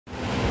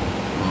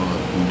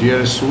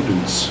Dear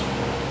students,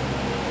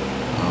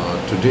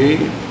 today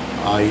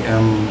I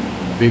am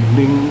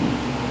beginning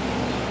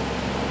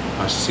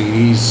a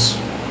series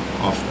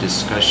of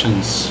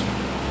discussions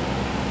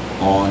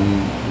on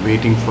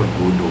waiting for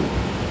Godot.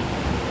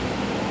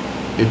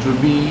 It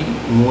will be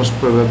most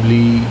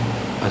probably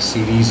a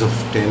series of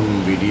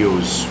 10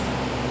 videos,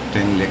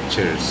 10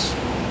 lectures,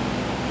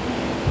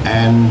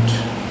 and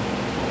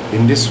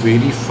in this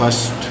very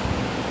first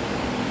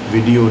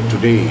video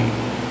today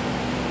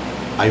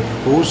I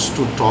propose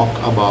to talk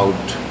about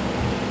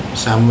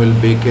Samuel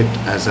Beckett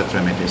as a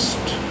dramatist.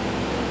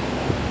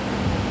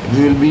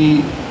 We will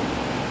be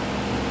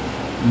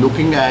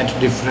looking at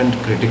different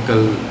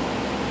critical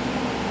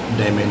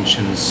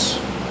dimensions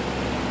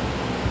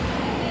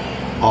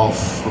of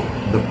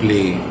the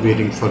play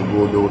Waiting for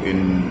Godot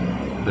in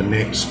the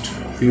next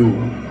few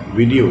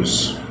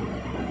videos.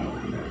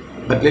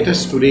 But let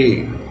us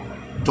today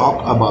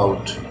talk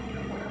about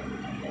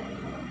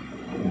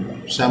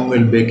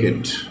Samuel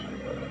Beckett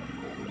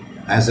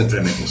as a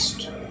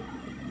dramatist.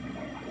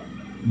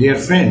 Dear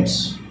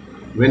friends,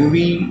 when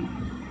we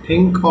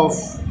think of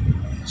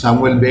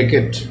Samuel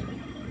Beckett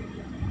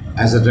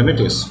as a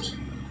dramatist,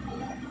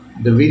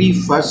 the very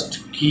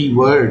first key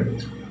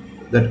word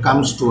that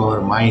comes to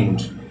our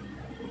mind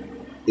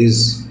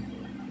is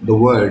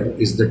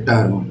the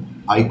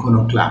term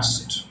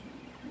iconoclast.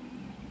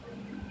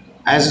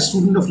 As a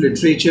student of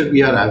literature,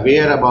 we are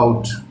aware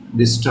about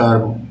this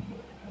term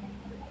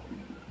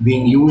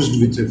being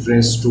used with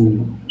reference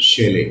to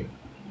Shelley.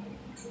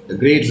 The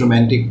great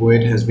romantic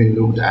poet has been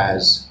looked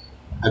as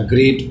a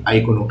great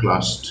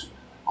iconoclast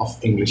of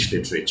English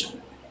literature.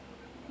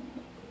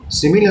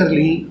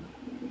 Similarly,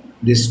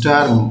 this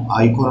term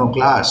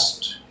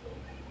iconoclast,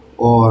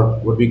 or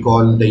what we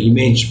call the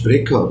image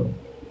breaker,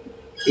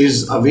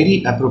 is a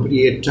very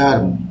appropriate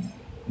term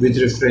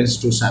with reference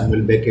to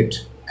Samuel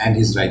Beckett and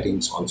his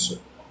writings also.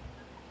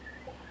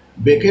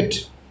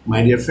 Beckett,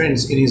 my dear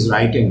friends, in his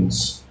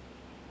writings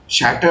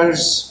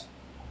shatters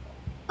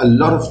a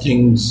lot of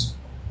things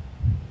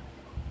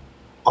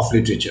of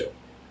literature,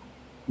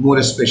 more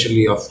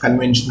especially of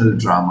conventional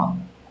drama.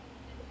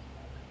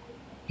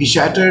 He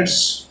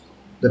shatters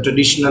the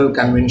traditional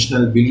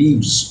conventional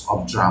beliefs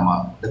of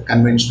drama, the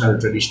conventional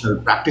traditional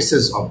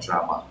practices of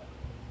drama.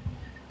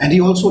 And he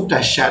also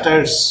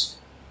shatters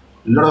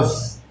a lot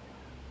of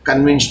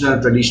conventional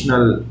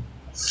traditional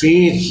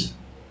faith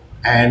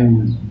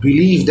and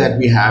belief that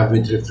we have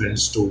with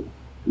reference to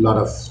a lot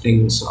of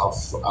things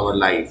of our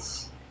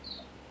life.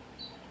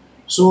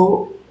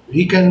 So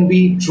he can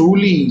be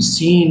truly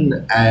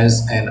seen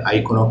as an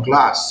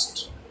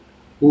iconoclast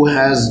who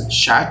has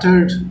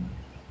shattered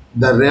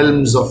the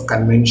realms of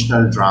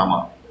conventional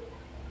drama.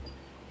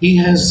 He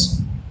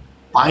has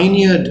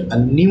pioneered a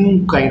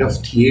new kind of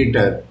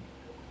theater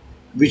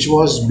which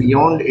was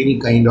beyond any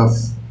kind of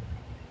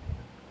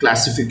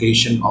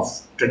classification of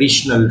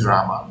traditional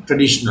drama,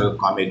 traditional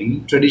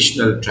comedy,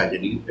 traditional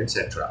tragedy,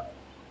 etc.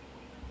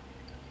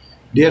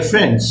 Dear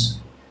friends,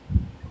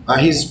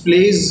 his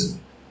plays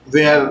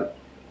were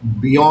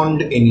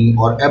beyond any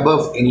or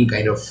above any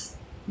kind of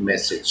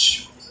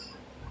message.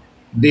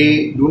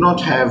 They do not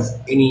have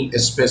any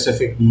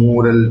specific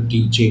moral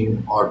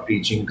teaching or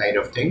preaching kind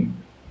of thing.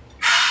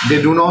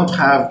 They do not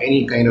have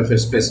any kind of a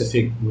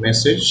specific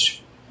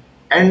message,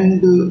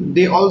 and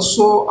they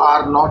also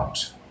are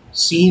not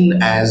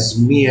seen as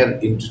mere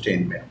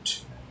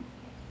entertainment.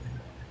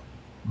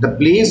 The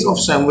plays of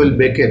Samuel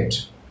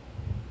Beckett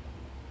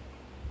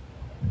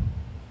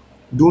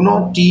do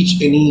not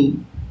teach any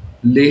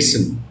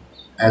lesson,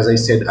 as I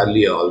said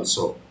earlier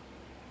also.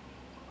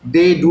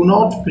 They do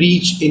not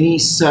preach any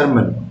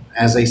sermon,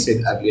 as I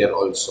said earlier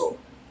also.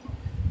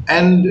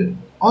 And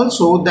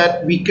also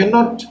that we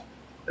cannot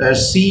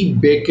see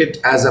Beckett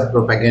as a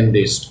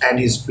propagandist and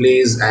his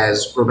plays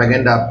as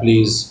propaganda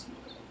plays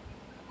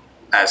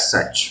as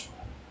such.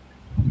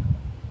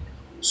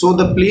 So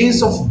the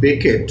plays of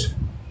Beckett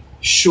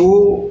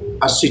show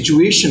a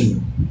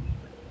situation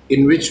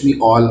in which we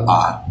all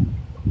are.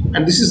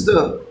 And this is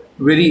the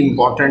very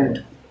important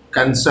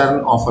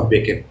concern of a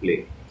Beckett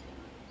play.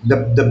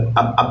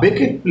 A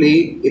Beckett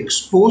play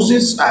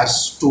exposes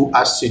us to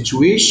a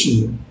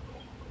situation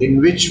in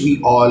which we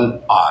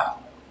all are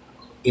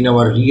in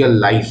our real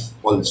life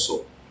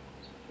also.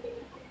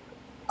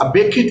 A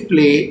Beckett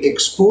play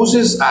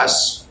exposes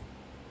us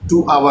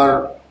to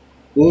our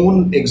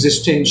own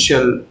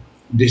existential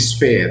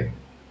despair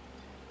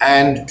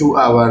and to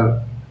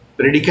our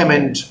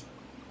predicament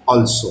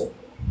also.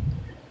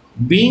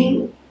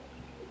 Being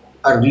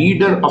a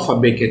reader of a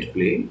Beckett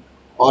play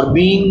or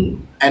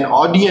being an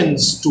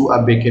audience to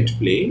a Beckett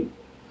play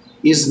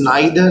is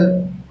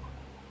neither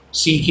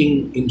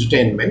seeking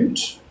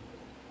entertainment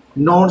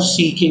nor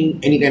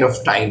seeking any kind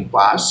of time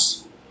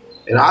pass.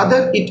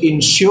 Rather, it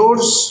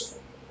ensures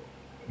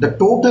the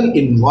total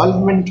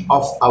involvement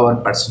of our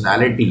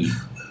personality,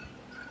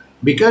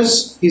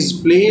 because his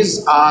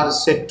plays are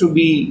said to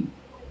be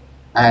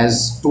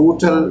as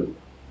total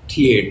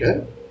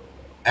theater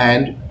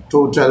and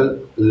total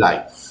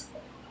life.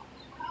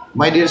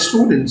 My dear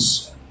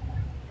students,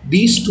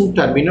 these two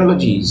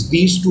terminologies,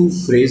 these two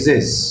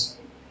phrases,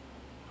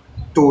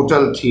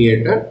 total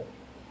theater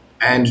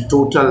and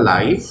total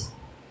life,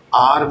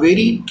 are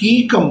very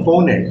key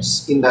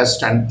components in the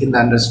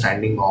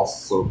understanding of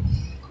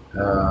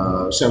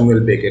Samuel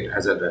Beckett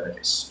as a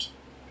dramatist.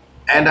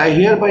 And I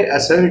hereby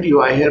assert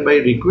you, I hereby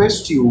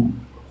request you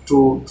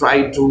to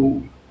try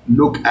to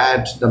look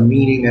at the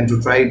meaning and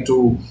to try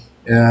to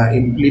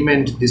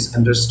implement this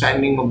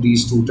understanding of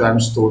these two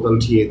terms, total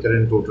theater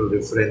and total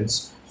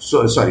reference.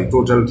 So, sorry,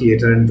 total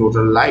theater and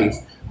total life,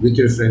 with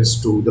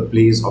reference to the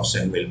plays of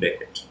Samuel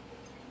Beckett.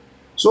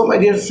 So, my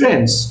dear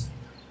friends,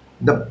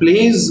 the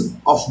plays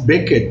of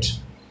Beckett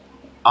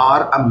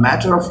are a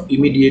matter of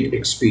immediate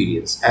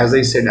experience. As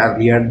I said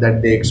earlier,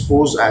 that they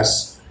expose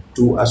us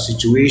to a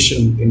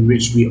situation in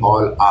which we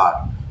all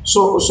are.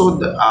 So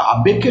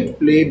a Beckett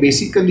play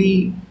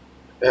basically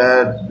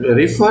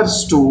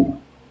refers to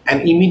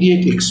an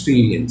immediate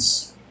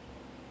experience.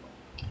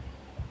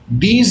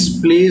 These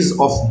plays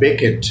of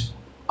Beckett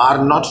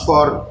are not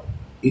for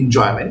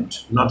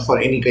enjoyment, not for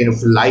any kind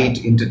of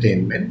light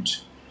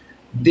entertainment.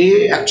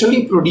 They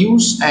actually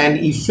produce an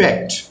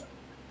effect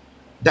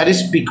that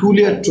is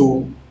peculiar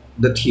to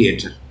the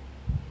theater.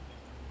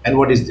 And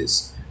what is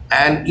this?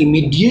 An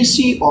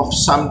immediacy of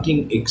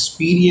something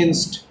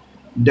experienced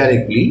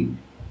directly,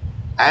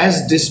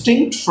 as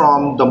distinct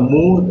from the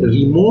more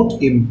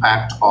remote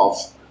impact of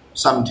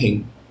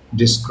something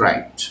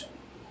described.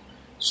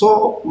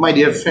 So, my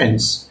dear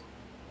friends,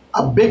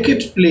 a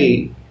Beckett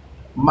play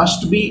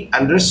must be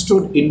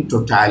understood in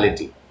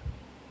totality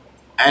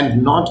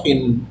and not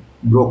in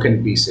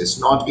broken pieces,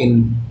 not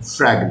in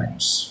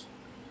fragments.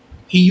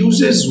 He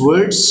uses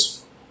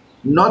words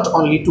not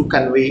only to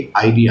convey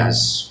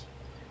ideas,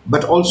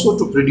 but also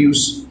to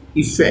produce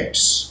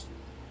effects.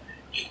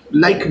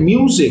 Like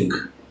music,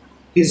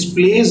 his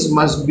plays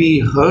must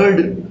be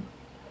heard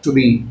to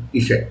be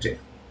effective.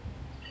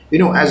 You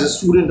know, as a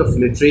student of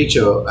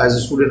literature, as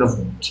a student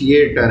of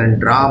theater and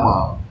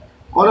drama,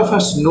 all of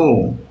us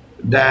know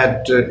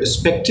that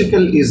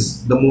spectacle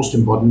is the most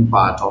important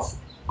part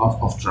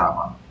of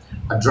drama.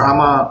 A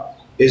drama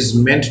is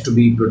meant to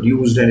be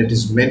produced and it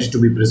is meant to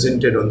be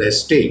presented on the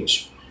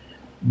stage.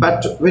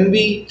 But when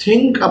we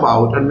think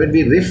about and when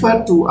we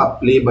refer to a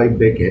play by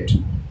Beckett,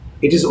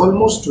 it is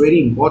almost very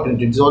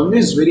important. It is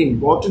always very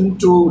important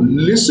to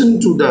listen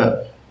to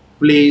the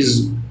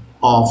plays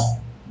of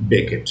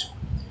Beckett.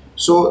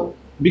 So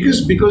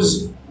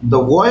because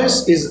the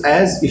voice is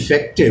as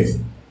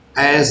effective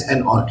as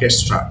an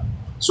orchestra.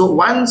 So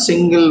one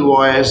single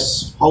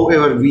voice,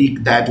 however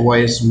weak that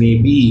voice may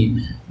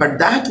be, but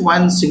that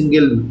one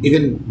single,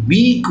 even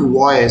weak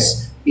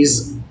voice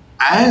is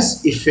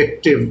as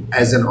effective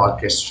as an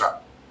orchestra.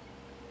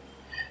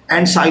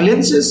 And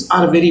silences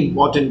are very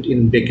important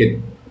in Beckett,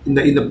 in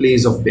the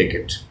plays of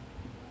Beckett.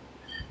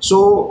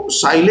 So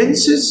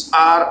silences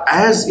are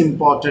as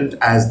important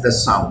as the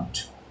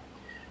sound,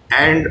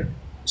 and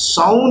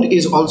sound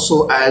is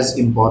also as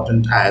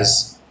important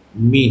as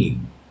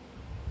meaning.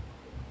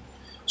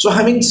 So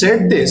having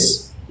said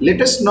this, let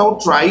us now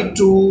try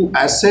to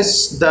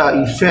assess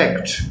the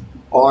effect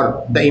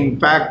or the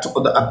impact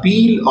or the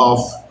appeal of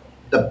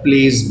the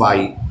plays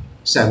by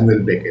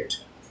Samuel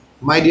Beckett.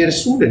 My dear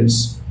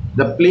students,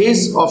 the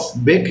plays of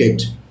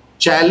Beckett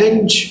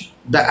challenge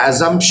the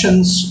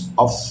assumptions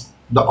of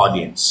the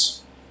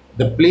audience.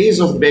 The plays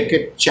of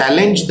Beckett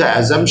challenge the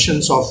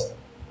assumptions of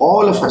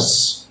all of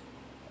us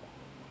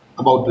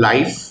about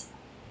life,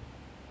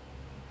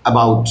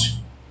 about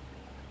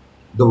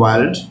the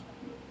world,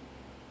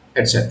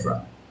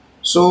 etc.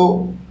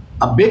 So,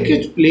 a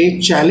Beckett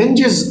play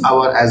challenges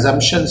our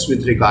assumptions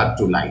with regard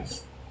to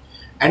life,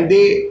 and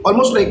they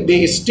almost like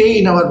they stay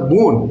in our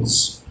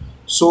bones.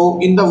 So,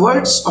 in the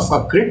words of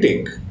a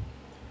critic,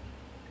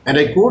 and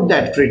I quote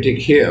that critic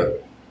here,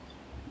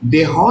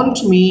 they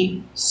haunt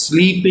me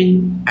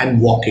sleeping and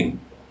walking,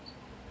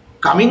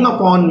 coming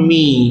upon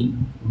me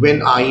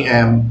when I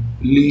am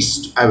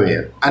least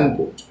aware,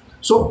 unquote.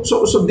 So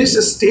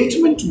this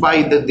statement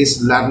by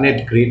this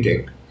learned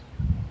critic,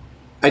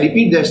 I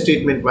repeat their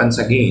statement once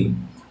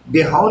again,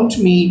 they haunt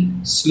me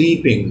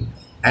sleeping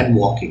and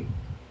walking,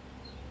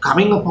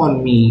 coming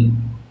upon me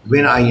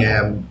when I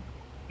am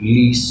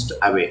least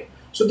aware.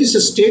 So this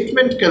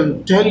statement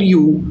can tell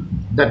you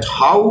that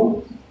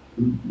how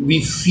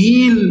we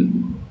feel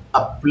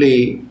a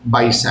play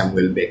by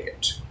Samuel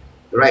Beckett,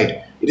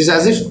 right? It is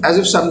as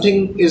if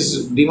something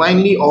is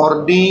divinely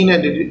ordained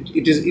and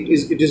it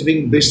is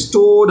being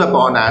bestowed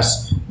upon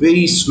us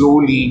very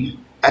slowly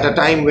at a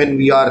time when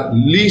we are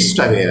least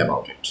aware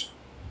about it.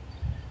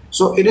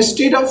 So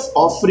instead of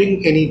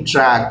offering any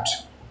tract,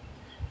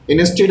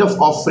 instead of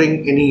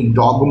offering any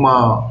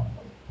dogma,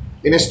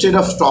 instead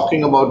of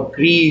talking about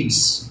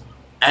creeds,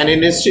 and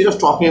instead of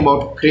talking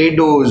about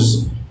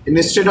credos,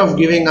 instead of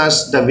giving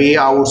us the way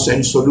outs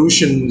and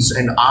solutions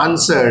and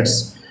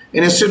answers,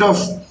 instead of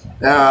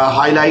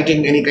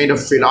highlighting any kind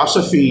of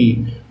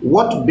philosophy,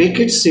 what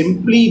Beckett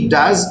simply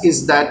does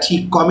is that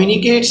he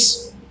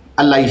communicates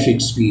a life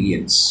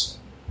experience.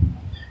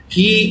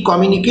 He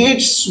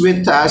communicates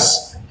with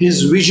us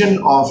his vision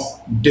of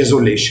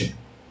desolation.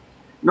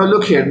 Now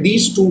look here,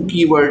 these two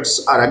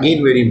keywords are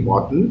again very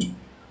important: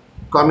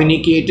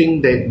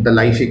 communicating the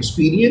life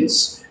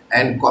experience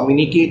and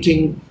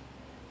communicating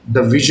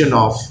the vision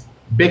of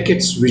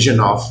Beckett's vision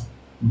of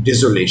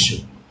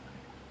desolation.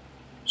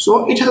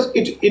 So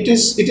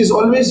it is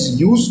always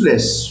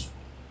useless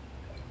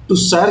to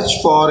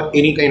search for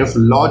any kind of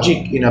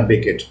logic in a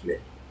Beckett play.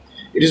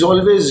 It is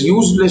always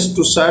useless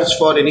to search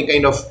for any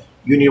kind of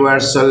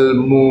universal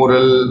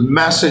moral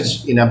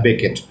message in a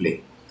Beckett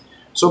play.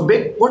 So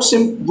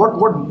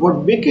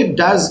what Beckett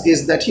does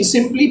is that he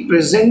simply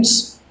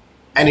presents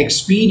an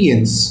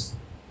experience,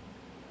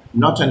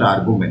 not an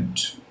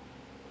argument.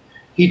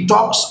 He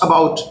talks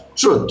about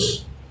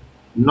truth,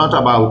 not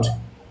about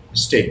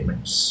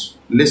statements.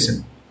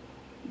 Listen,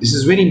 this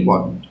is very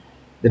important.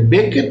 That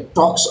Beckett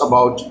talks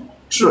about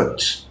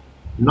truth,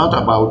 not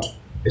about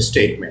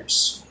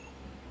statements.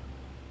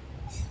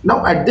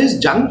 Now, at this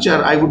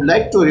juncture, I would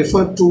like to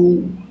refer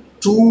to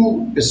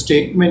two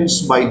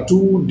statements by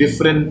two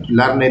different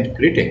learned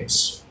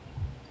critics.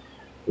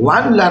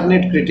 One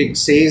learned critic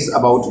says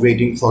about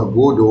Waiting for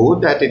Godot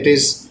that it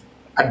is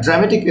a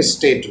dramatic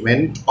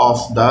statement of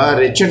the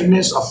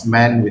wretchedness of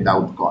man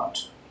without God.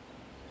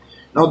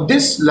 Now,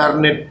 this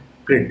learned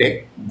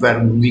critic,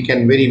 where we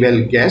can very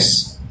well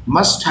guess,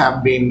 must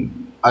have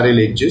been a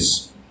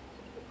religious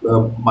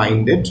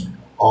minded,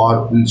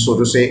 or so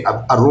to say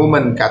a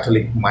Roman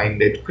Catholic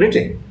minded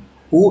critic,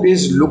 who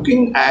is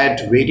looking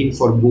at Waiting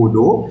for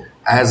Godot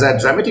as a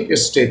dramatic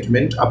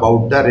statement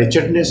about the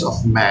wretchedness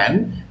of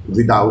man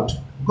without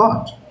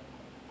God.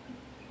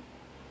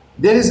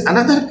 There is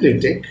another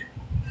critic,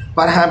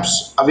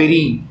 perhaps a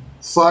very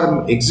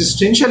firm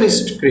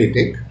existentialist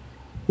critic,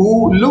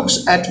 who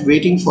looks at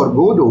Waiting for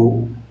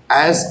Godot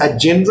as a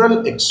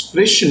general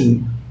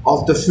expression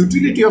of the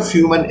futility of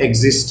human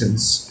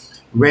existence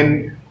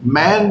when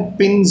man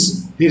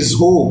pins his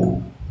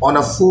hope on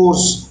a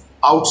force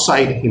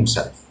outside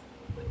himself.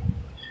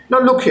 Now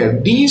look here,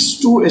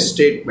 these two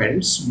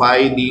statements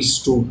by these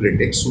two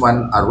critics,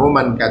 one a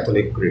Roman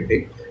Catholic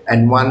critic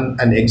and one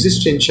an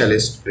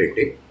existentialist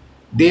critic,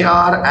 they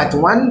are at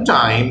one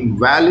time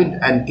valid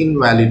and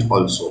invalid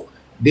also.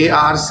 They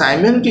are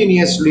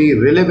simultaneously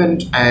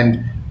relevant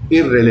and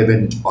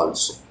irrelevant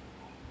also.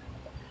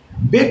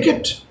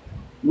 Beckett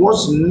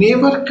was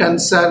never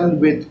concerned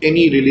with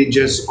any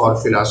religious or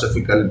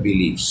philosophical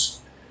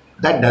beliefs.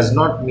 That does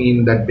not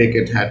mean that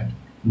Beckett had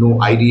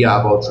no idea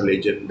about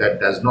religion. That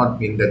does not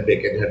mean that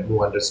Beckett had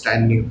no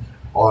understanding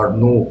or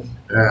no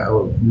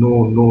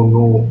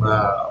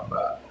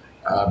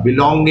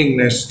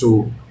belongingness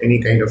to any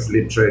kind of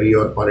literary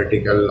or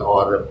political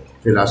or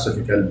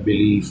philosophical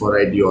belief or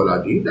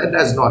ideology. That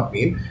does not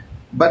mean.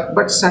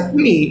 But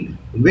certainly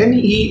when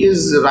he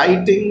is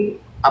writing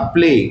a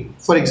play,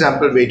 for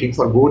example, Waiting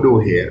for Godot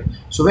here.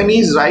 So when he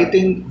is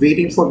writing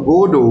Waiting for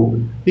Godot,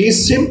 he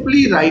is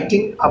simply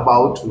writing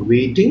about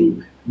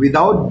waiting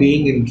without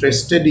being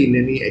interested in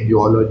any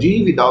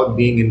ideology, without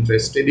being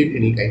interested in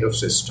any kind of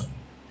system.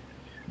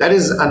 That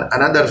is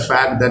another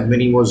fact, that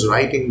when he was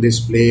writing this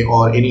play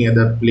or any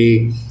other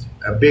play,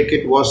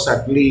 Beckett was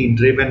certainly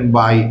driven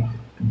by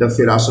the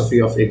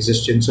philosophy of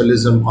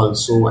existentialism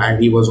also,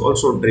 and he was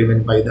also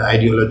driven by the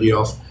ideology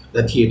of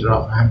the theater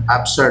of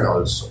absurd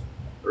also,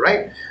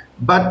 right?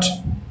 But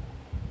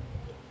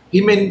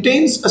he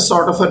maintains a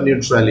sort of a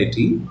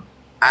neutrality,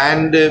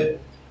 and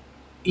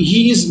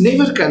he is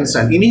never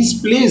concerned, in his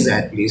plays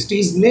at least, he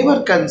is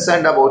never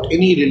concerned about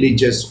any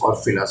religious or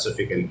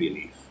philosophical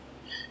belief.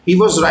 He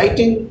was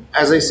writing,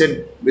 as I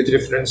said, with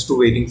reference to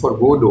Waiting for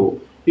Godot,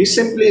 he's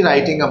simply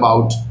writing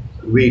about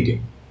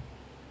waiting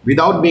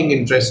without being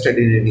interested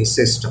in any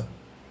system.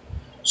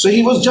 So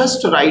he was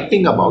just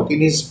writing about, in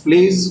his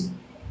plays,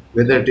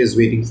 whether it is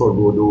Waiting for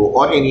Godot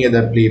or any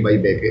other play by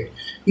Beckett,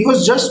 he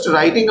was just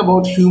writing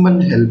about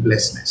human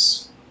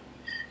helplessness.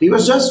 He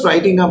was just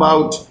writing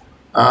about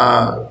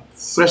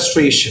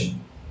frustration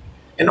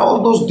and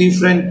all those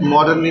different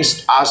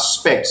modernist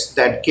aspects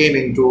that came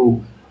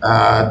into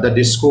the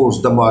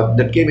discourse,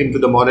 that came into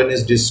the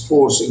modernist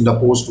discourse in the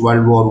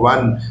post-World War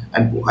I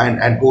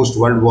and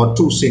post-World War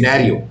II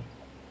scenario.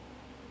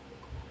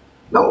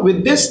 Now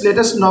with this, let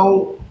us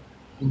now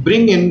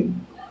bring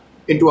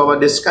into our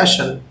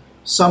discussion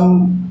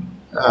some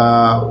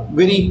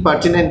very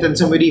pertinent and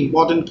some very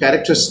important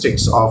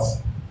characteristics of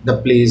the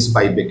plays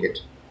by Beckett.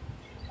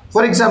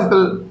 For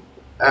example,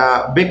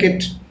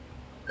 Beckett,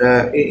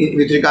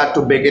 with regard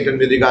to Beckett and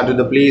with regard to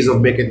the plays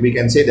of Beckett, we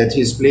can say that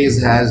his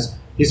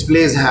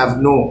plays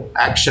have no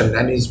action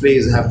and his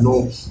plays have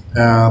no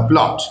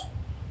plot.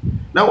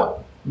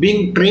 Now,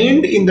 being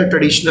trained in the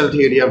traditional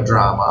theory of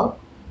drama,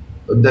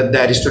 the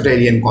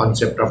Aristotelian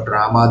concept of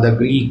drama, the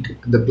Greek,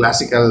 the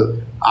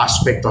classical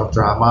aspect of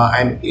drama,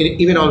 and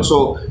even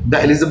also the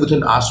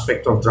Elizabethan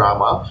aspect of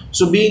drama.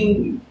 So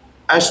being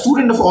a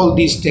student of all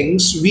these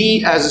things,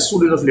 we as a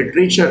student of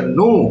literature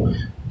know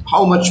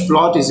how much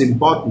plot is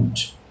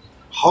important,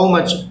 how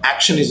much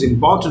action is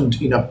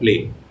important in a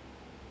play,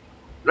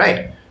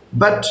 right?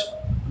 But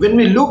when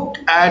we look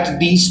at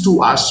these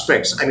two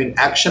aspects, I mean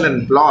action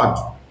and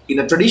plot, in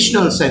a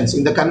traditional sense,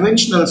 in the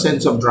conventional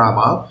sense of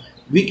drama,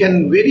 we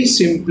can very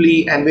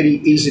simply and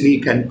very easily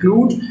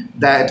conclude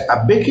that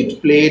a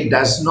Beckett play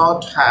does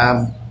not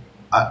have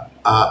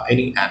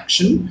any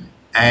action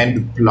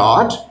and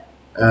plot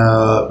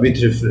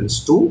with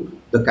reference to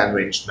the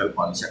conventional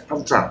concept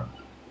of drama.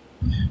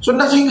 So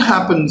nothing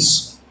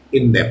happens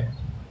in them.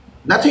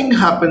 Nothing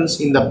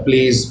happens in the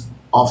plays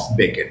of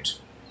Beckett.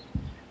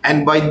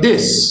 And by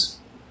this,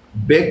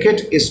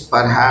 Beckett is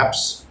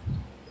perhaps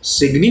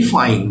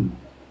signifying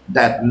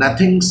that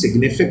nothing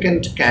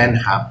significant can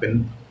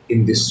happen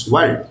in this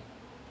world.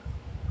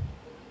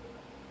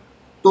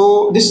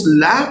 So this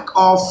lack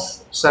of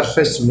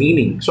surface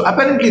meaning, so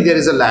apparently there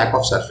is a lack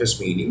of surface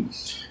meaning.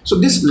 So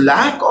this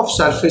lack of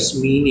surface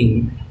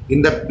meaning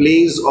in the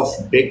plays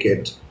of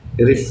Beckett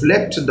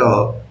reflect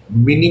the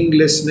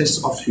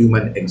meaninglessness of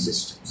human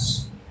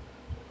existence.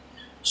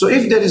 So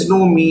if there is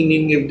no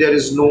meaning, if there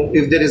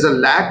is a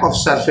lack of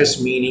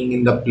surface meaning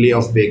in the play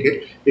of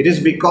Beckett, it is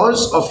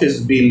because of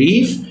his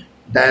belief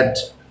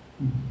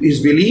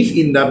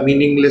in the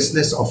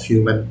meaninglessness of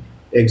human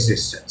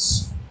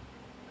existence.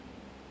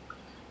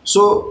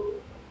 So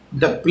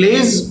the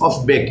plays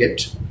of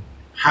Beckett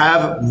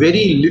have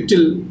very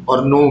little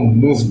or no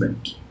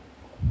movement.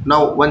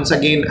 Now, once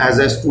again, as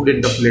a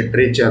student of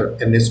literature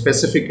and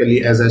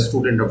specifically as a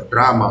student of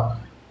drama,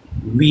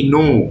 we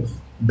know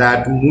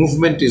that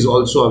movement is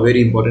also a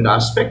very important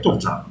aspect of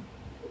drama.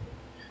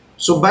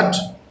 So, but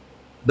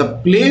the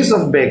plays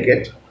of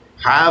Beckett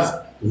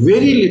have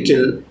very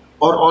little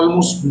or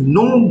almost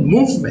no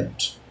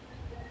movement.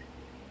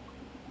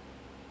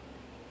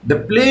 The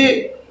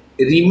play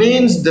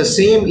remains the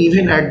same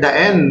even at the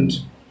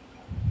end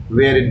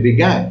where it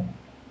began.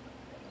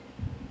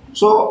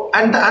 So,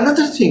 and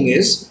another thing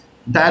is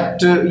that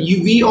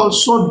we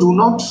also do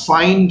not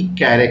find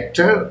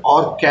character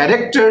or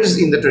characters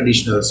in the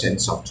traditional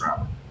sense of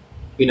drama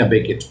in a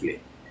Beckett play.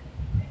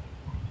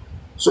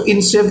 So,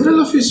 in several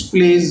of his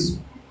plays,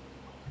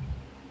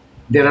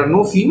 there are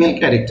no female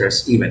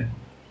characters even.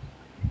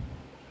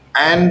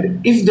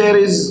 And if there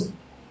is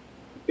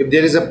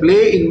a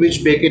play in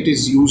which Beckett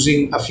is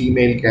using a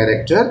female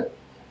character,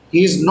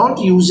 he is not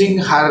using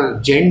her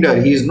gender,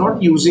 he is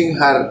not using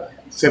her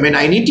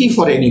femininity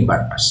for any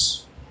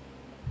purpose.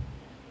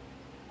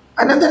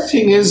 Another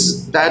thing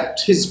is that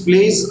his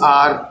plays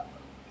are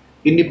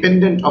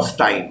independent of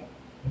time.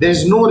 There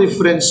is no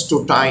reference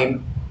to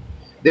time,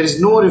 there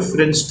is no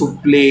reference to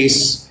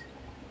place,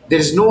 there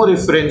is no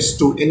reference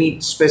to any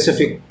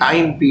specific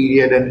time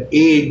period and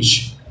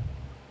age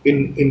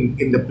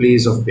in the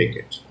plays of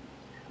Beckett.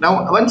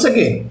 Now, once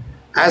again,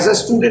 as a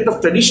student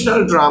of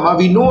traditional drama,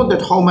 we know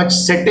that how much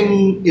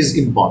setting is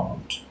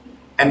important.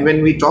 And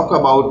when we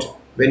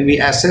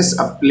assess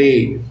a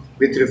play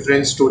with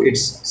reference to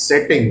its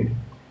setting,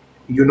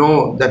 you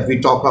know that we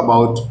talk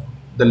about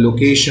the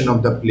location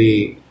of the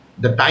play,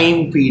 the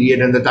time period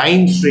and the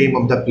time frame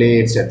of the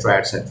play, etc.,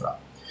 etc.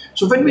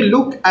 So when we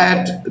look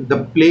at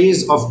the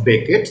plays of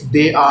Beckett,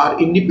 they are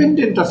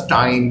independent of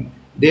time,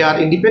 they are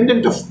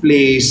independent of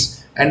place,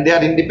 and they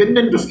are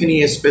independent of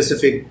any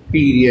specific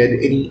period,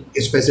 any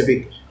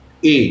specific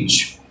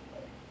age.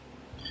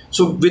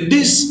 So with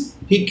this,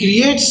 he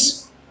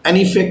creates an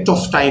effect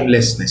of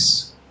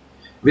timelessness.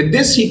 With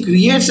this, he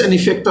creates an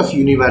effect of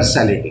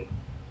universality.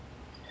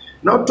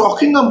 Now,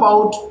 talking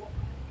about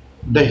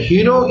the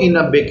hero in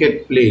a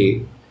Beckett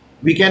play,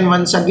 we can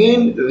once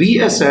again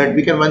reassert,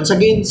 we can once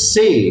again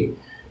say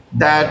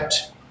that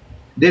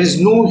there is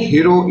no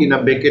hero in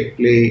a Beckett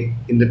play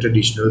in the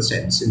traditional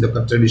sense, in the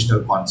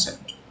traditional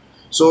concept.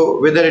 So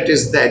whether it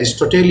is the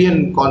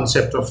Aristotelian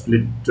concept of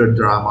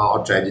drama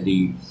or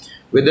tragedy,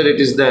 whether it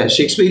is the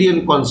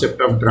Shakespearean concept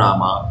of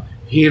drama,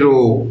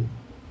 hero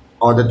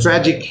or the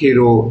tragic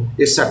hero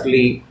is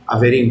certainly a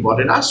very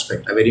important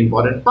aspect, a very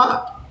important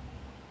part.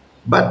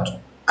 But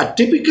a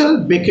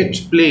typical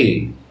Beckett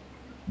play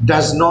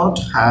does not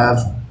have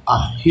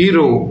a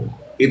hero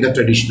in the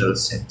traditional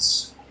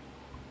sense.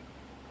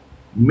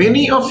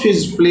 Many of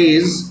his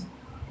plays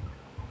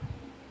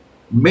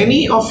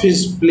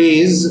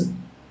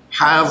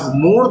have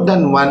more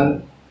than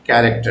one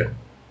character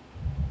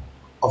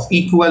of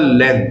equal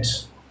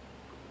length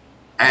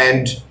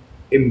and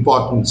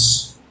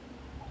importance.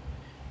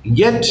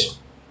 Yet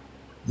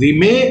we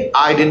may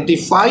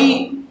identify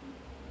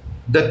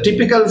the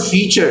typical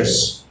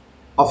features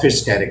of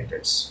his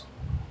characters.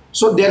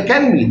 So there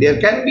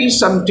can be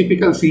some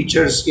typical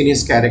features in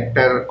his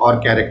character or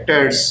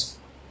characters,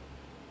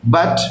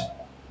 but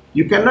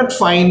you cannot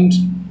find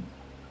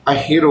a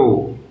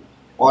hero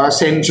or a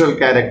central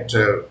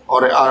character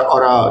or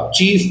a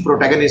chief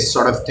protagonist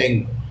sort of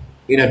thing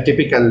in a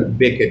typical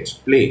Beckett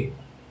play.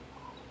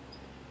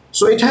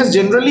 So it has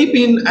generally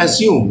been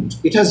assumed,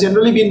 it has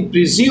generally been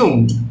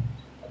presumed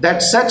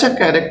that such a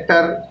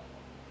character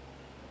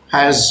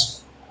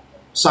has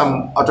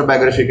some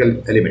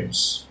autobiographical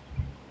elements.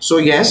 So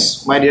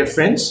yes, my dear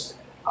friends,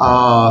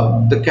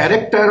 the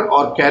character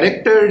or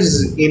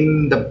characters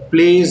in the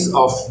plays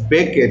of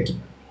Beckett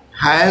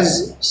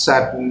has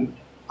certain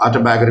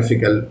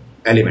autobiographical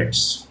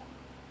elements.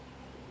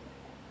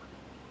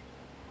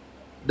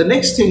 The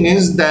next thing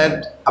is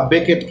that a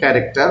Beckett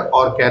character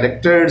or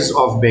characters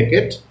of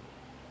Beckett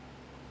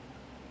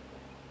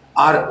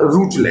are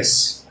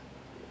rootless.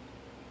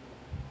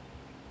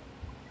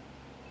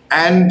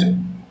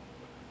 And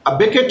a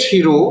Beckett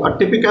hero, a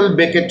typical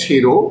Beckett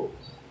hero,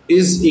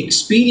 is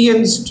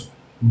experienced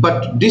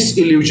but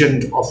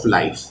disillusioned of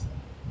life.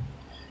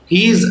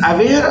 He is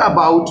aware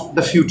about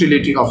the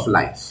futility of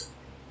life.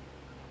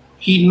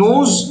 He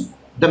knows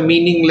the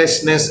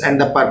meaninglessness and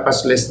the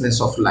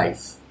purposelessness of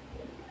life.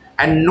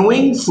 And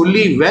knowing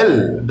fully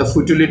well the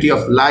futility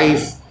of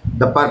life,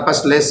 the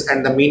purposeless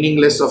and the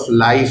meaningless of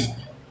life,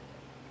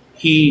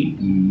 he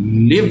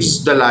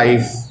lives the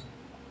life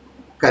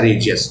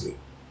courageously.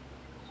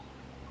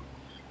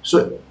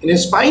 So, in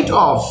spite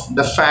of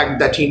the fact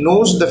that he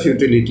knows the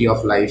futility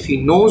of life, he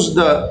knows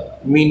the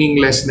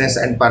meaninglessness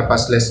and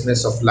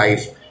purposelessness of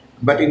life,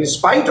 but in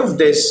spite of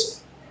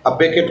this, a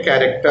Beckett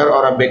character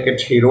or a Beckett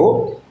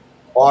hero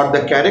or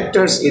the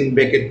characters in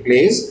Beckett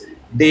plays,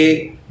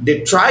 they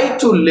try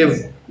to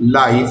live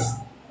life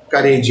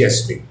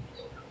courageously.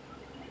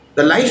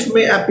 The life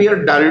may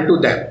appear dull to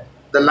them,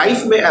 the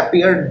life may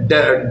appear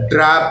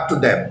drab to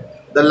them,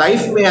 the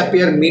life may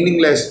appear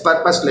meaningless,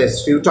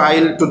 purposeless,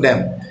 futile to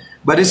them,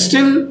 but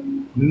still,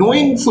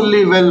 knowing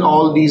fully well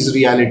all these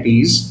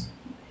realities,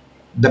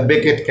 the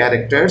Beckett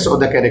characters or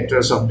the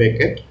characters of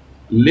Beckett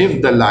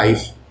live the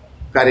life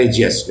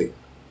courageously.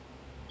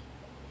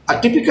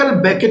 A typical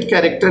Beckett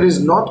character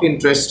is not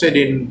interested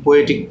in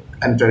poetic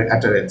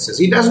utterances.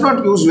 He does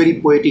not use very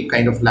poetic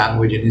kind of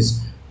language in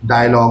his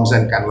dialogues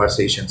and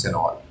conversations and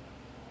all.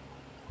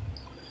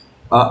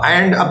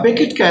 And a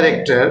Beckett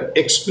character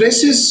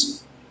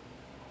expresses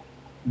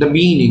the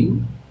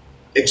meaning,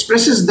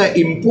 expresses the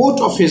import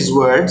of his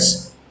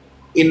words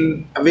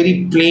in a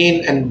very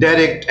plain and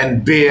direct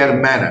and bare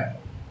manner.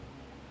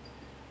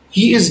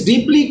 He is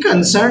deeply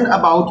concerned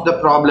about the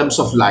problems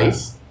of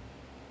life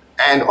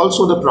and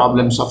also the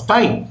problems of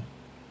time.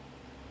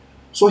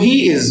 So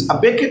he is a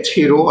Beckett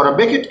hero or a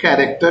Beckett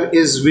character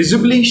is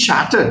visibly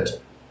shattered.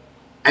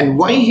 And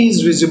why he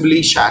is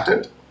visibly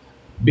shattered?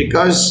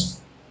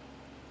 Because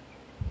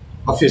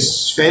of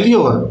his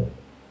failure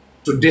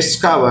to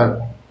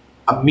discover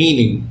a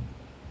meaning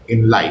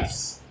in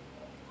life.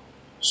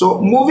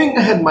 So moving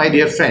ahead, my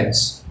dear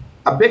friends,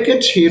 a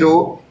Beckett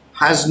hero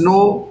has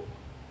no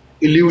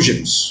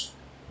illusions.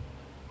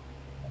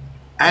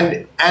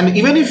 And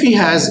even if he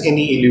has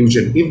any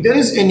illusion, if there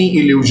is any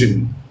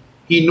illusion,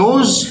 he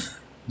knows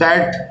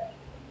that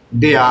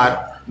they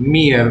are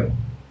mere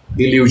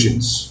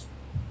illusions.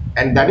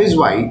 And that is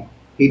why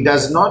he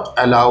does not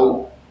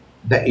allow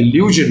the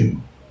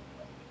illusion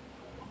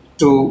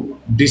to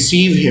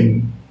deceive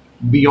him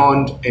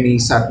beyond any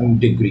certain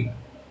degree.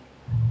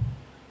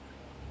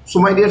 So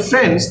my dear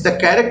friends, the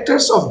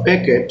characters of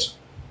Beckett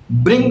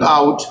bring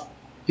out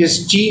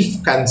his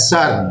chief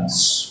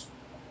concerns.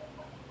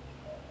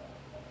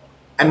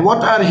 And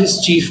what are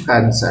his chief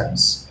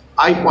concerns?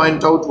 I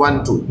point out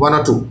one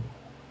or two.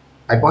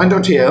 I point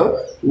out here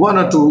one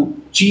or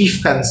two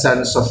chief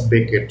concerns of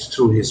Beckett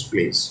through his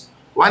plays.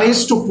 One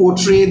is to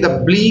portray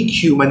the bleak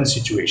human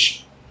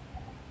situation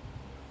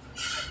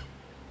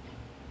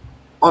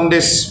on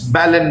this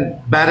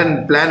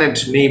barren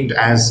planet named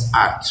as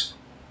Earth.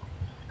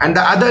 And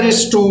the other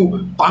is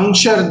to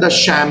puncture the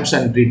shams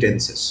and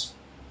pretenses.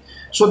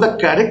 So the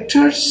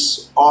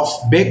characters of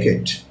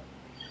Beckett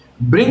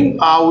bring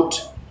out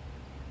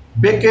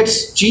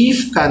Beckett's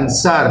chief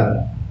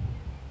concern,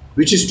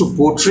 which is to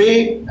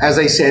portray, as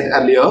I said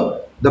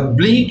earlier, the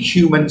bleak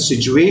human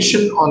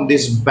situation on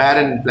this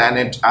barren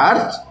planet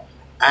Earth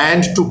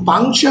and to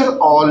puncture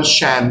all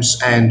shams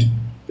and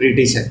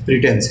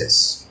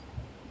pretenses.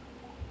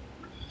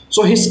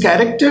 So his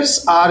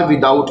characters are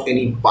without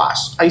any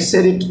past. I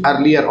said it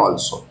earlier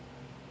also.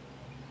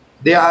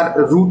 They are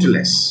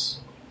rootless.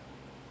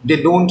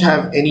 They don't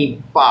have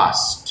any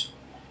past.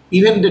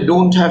 Even they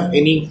don't have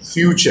any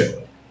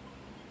future.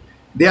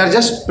 They are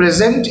just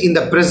present in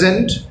the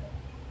present,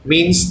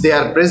 means they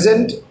are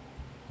present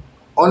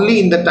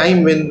only in the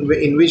time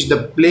in which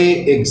the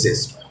play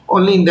exists,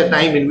 only in the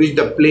time in which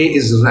the play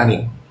is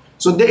running.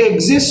 So they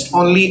exist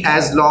only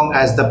as long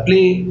as the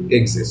play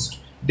exists.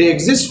 They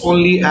exist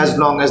only as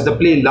long as the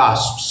play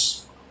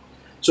lasts.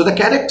 So the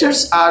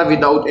characters are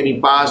without any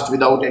past,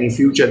 without any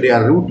future. They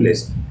are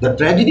rootless. The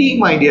tragedy,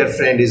 my dear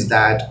friend, is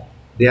that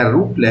they are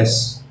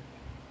rootless,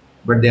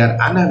 but they are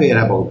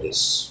unaware about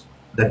this,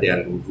 that they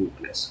are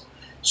rootless.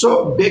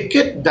 So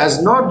Beckett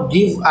does not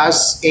give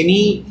us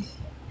any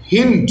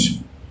hint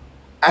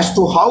as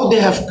to how they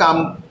have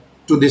come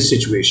to this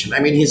situation. I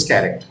mean, his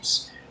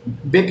characters.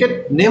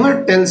 Beckett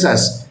never tells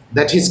us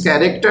that his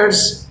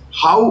characters,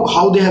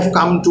 how they have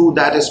come to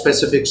that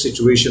specific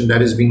situation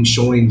that is being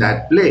shown in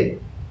that play.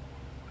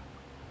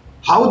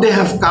 How they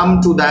have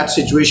come to that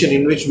situation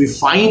in which we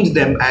find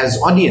them as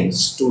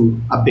audience to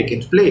a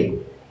Beckett play.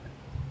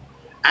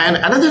 And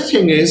another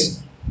thing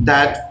is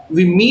that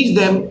we meet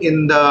them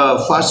in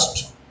the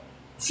first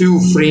few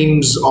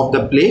frames of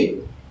the play,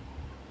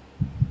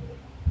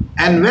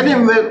 And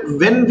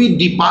when we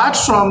depart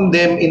from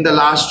them in the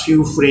last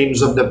few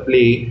frames of the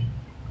play,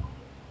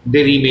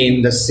 they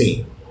remain the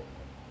same.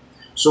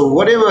 So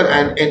whatever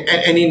and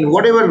in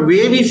whatever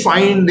way we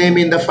find them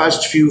in the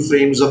first few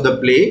frames of the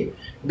play,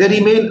 they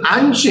remain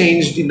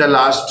unchanged in the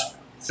last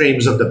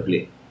frames of the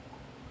play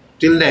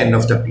till the end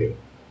of the play.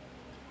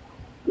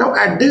 Now,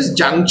 at this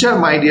juncture,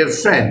 my dear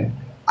friend,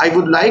 I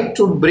would like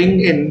to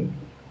bring in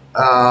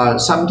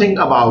something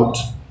about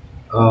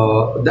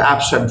the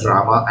abstract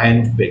drama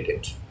and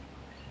Beckett.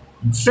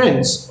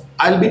 Friends,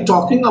 I'll be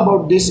talking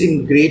about this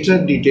in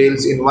greater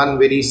details in one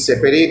very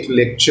separate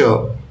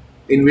lecture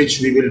in which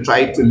we will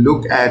try to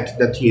look at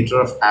the theater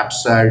of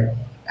absurd,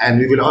 and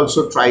we will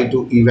also try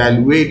to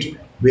evaluate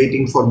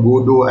Waiting for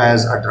Godot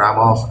as a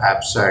drama of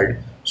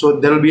absurd. So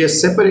there will be a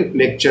separate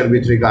lecture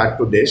with regard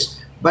to this.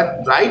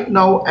 But right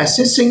now,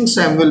 assessing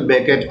Samuel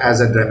Beckett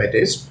as a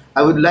dramatist,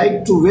 I would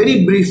like to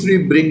very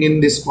briefly bring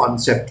in this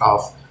concept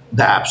of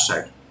the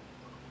absurd.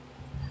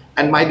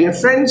 And my dear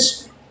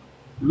friends,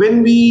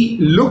 when we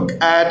look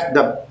at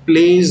the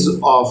plays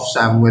of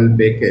Samuel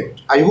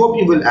Beckett, I hope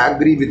you will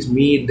agree with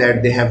me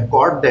that they have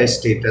got the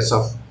status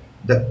of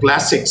the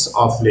classics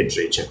of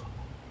literature.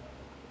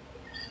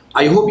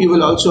 I hope you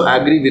will also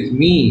agree with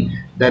me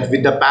that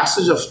with the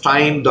passage of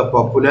time, the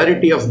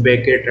popularity of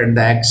Beckett and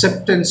the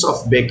acceptance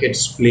of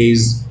Beckett's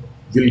plays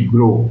will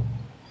grow.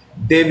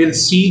 They will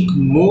seek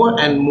more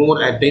and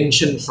more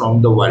attention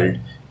from the world,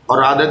 or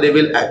rather, they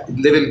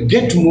will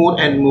get more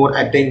and more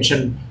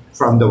attention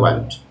from the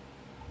world.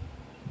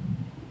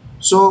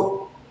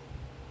 So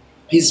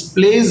his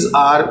plays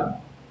are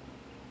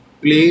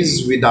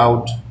plays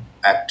without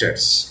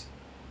actors.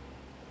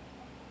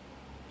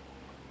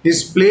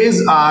 His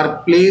plays are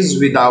plays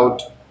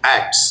without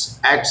acts.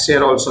 Acts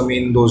here also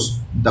mean those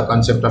the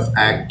concept of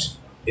act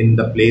in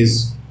the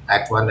plays,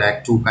 act one,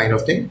 act two kind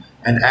of thing,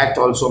 and act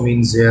also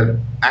means here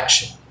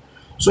action.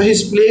 So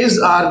his plays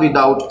are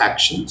without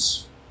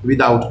actions,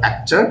 without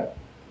actor.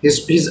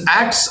 His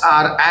acts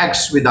are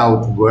acts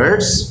without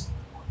words.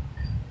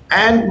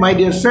 And my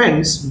dear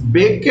friends,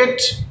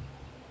 Beckett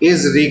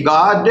is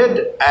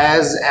regarded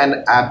as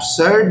an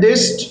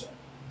absurdist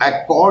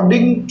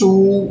according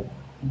to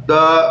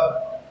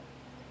the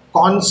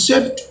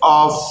concept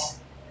of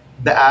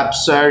the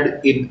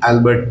absurd in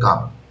Albert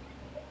Camus.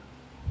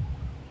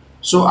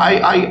 So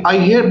I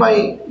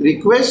hereby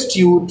request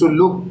you to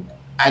look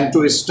and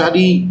to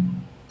study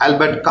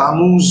Albert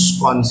Camus'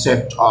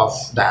 concept of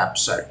the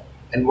absurd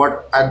and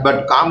what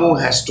Albert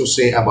Camus has to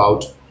say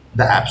about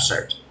the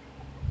absurd,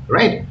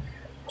 right?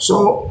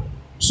 So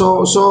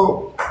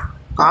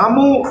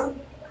Camus,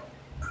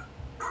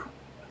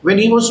 when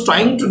he was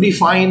trying to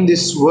define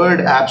this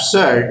word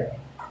absurd,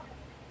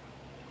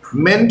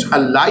 meant a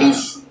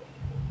life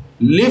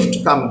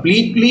lived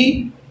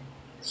completely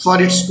for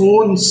its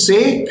own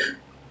sake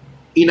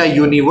in a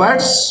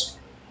universe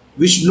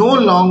which no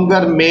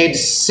longer made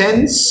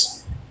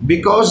sense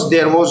because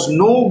there was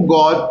no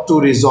God to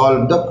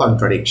resolve the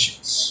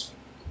contradictions.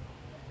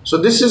 So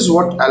this is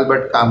what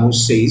Albert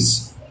Camus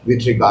says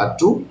with regard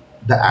to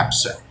the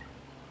absurd.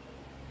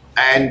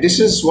 And this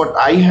is what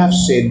I have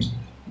said,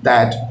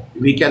 that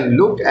we can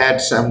look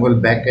at Samuel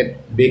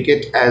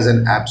Beckett as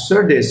an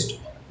absurdist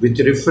with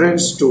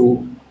reference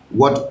to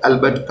what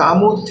Albert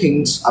Camus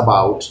thinks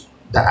about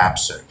the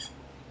absurd.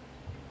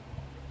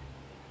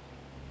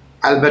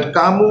 Albert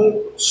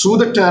Camus, through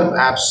the term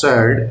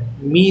absurd,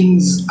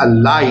 means a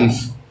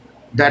life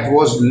that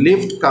was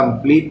lived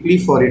completely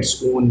for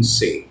its own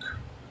sake,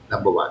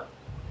 number one.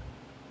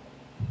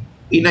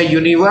 In a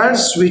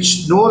universe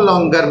which no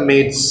longer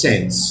made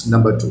sense,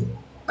 number two.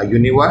 A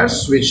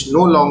universe which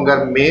no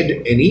longer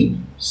made any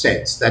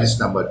sense, that is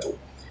number two.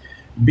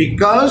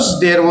 Because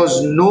there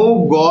was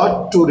no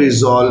God to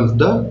resolve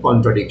the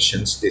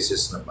contradictions, this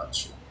is number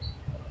three.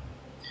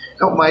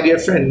 Now, my dear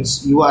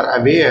friends, you are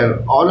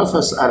aware, all of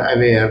us are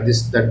aware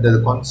that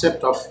the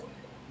concept of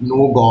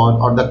no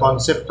God or the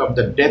concept of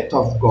the death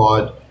of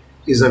God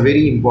is a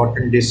very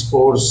important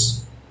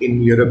discourse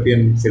in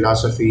European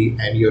philosophy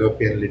and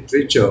European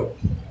literature,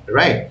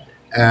 right?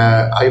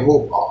 I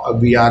hope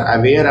we are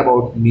aware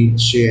about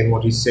Nietzsche and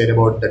what he said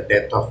about the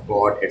death of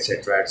God,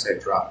 etc.,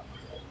 etc.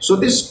 So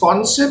this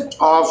concept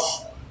of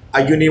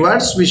a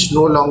universe which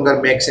no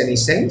longer makes any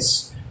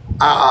sense,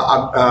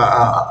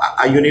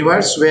 a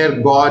universe where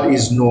God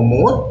is no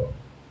more,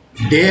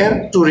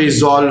 there to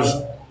resolve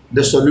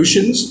the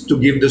solutions, to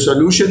give the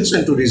solutions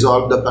and to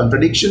resolve the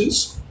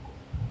contradictions.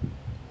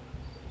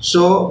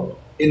 So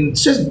in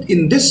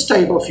this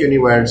type of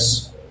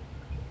universe,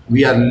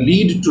 we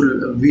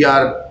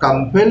are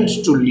compelled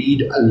to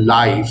lead a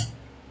life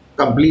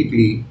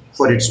completely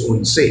for its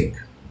own sake.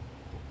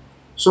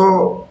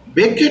 So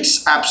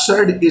Beckett's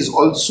absurd is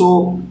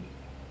also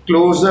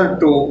closer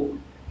to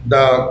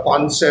the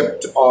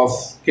concept of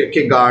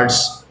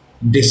Kierkegaard's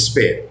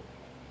despair.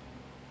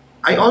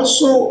 I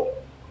also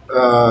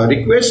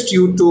request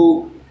you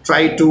to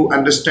try to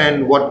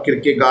understand what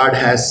Kierkegaard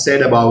has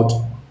said about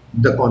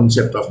the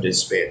concept of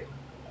despair.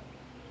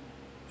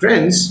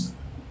 Friends,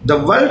 the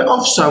world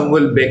of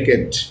Samuel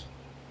Beckett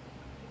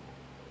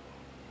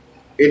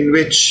in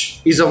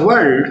which is a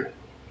world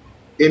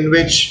in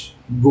which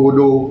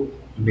Godot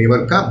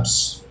never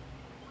comes.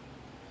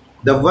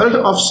 The world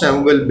of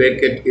Samuel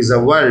Beckett is a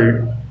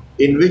world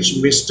in which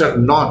Mr.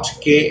 Not,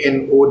 Knott,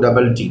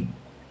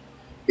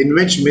 in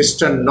which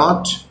Mr.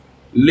 Not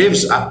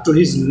lives up to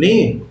his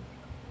name,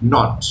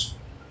 Not.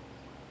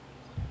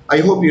 I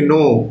hope you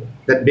know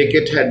that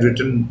Beckett had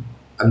written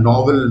a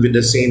novel with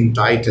the same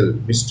title,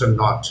 Mr.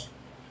 Not.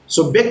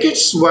 So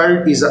Beckett's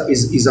world is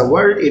a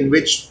world in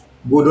which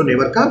Godot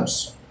never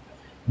comes.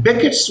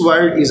 Beckett's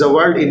world is a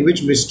world in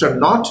which Mr.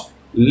 Not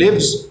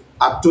lives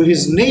up to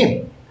his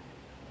name.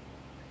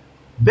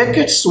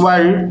 Beckett's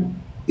world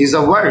is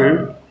a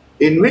world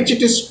in which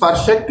it is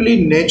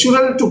perfectly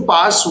natural to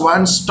pass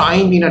one's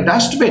time in a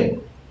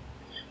dustbin.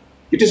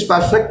 It is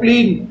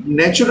perfectly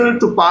natural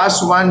to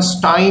pass one's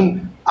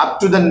time up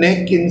to the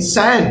neck in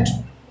sand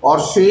or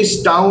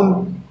face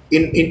down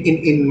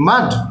in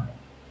mud.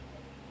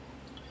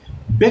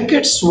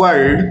 Beckett's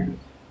world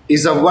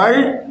is a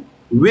world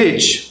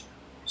which,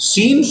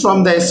 seen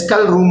from the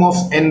skull room of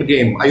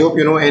Endgame, I hope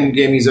you know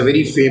Endgame is a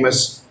very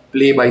famous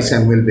play by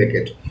Samuel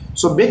Beckett.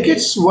 So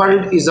Beckett's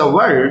world is a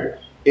world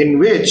in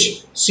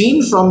which,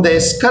 seen from the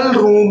skull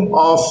room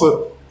of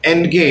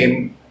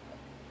Endgame,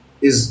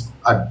 is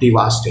a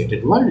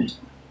devastated world,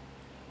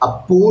 a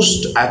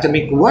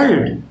post-atomic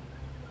world,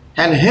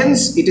 and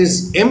hence it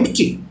is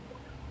empty,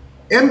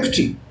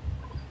 empty.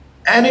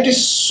 And it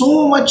is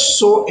so much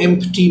so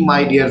empty,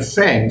 my dear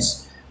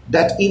friends,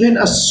 that even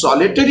a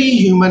solitary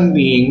human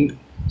being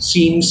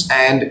seems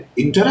an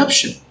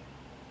interruption.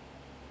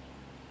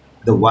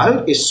 The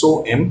world is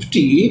so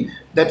empty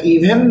that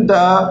even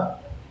the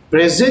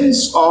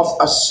presence of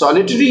a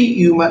solitary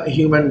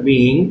human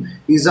being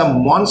is a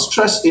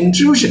monstrous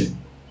intrusion.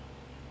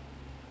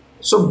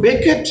 So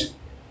Beckett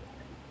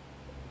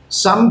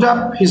summed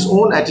up his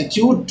own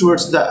attitude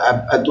towards the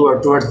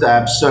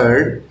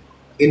absurd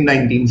in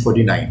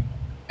 1949,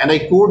 and I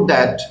quote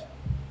that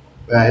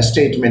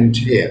statement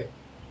here.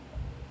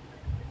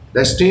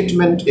 The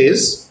statement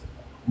is,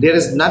 "There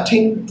is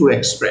nothing to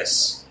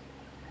express,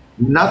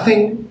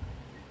 nothing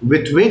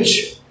with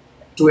which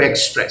to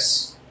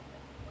express,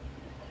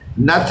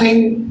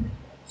 nothing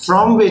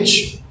from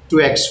which to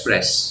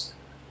express,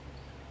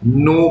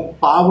 no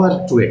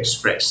power to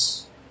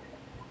express,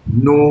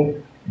 no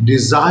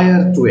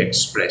desire to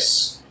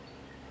express,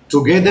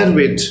 together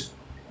with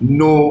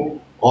no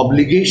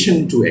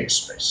obligation to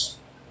express."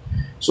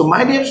 So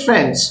my dear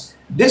friends,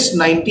 this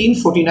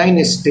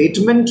 1949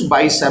 statement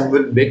by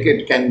Samuel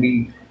Beckett can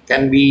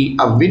be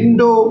a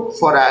window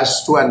for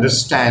us to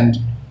understand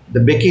the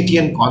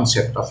Beckettian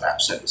concept of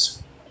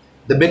absurdism,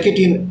 the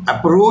Beckettian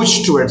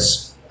approach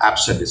towards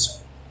absurdism.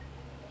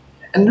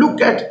 And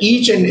look at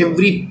each and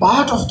every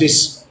part of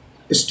this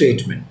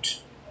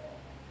statement.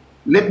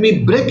 Let me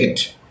break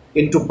it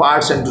into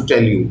parts and to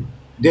tell you,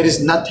 there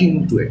is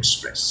nothing to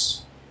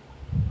express,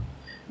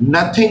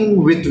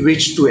 nothing with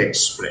which to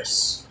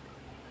express,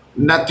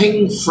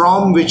 nothing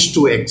from which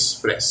to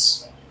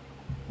express,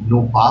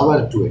 no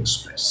power to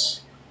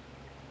express,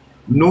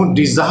 no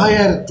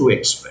desire to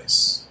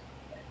express,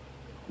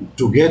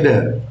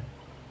 together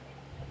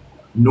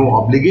no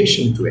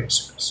obligation to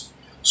express.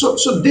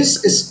 So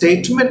this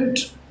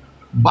statement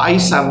by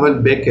Samuel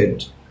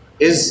Beckett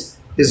is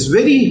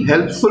very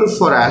helpful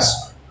for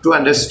us to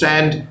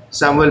understand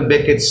Samuel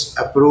Beckett's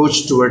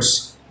approach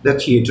towards the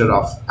theater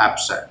of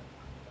absurd.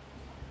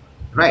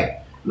 Right.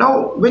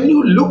 Now, when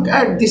you look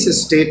at this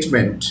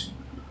statement,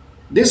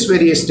 this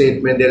very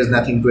statement, there is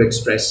nothing to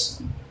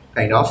express,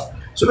 kind of.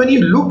 So when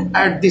you look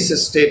at this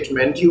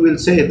statement, you will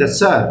say that,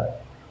 sir,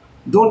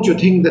 don't you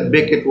think that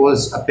Beckett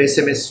was a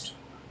pessimist?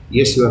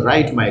 Yes, you are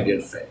right, my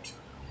dear friend.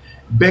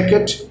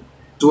 Beckett,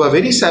 to a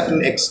very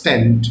certain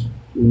extent,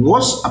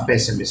 was a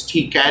pessimist.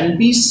 He can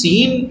be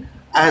seen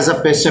as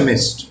a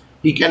pessimist.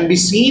 He can be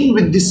seen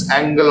with this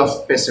angle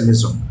of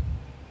pessimism.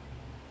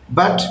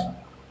 But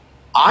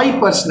I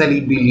personally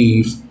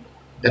believe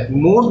that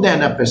more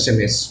than a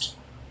pessimist,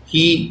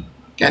 he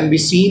can be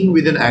seen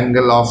with an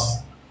angle of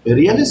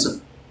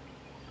realism.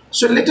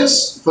 So let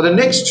us, for the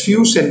next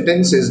few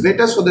sentences, let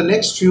us for the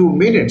next few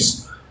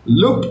minutes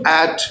look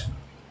at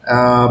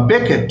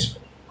Beckett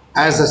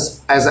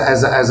as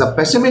a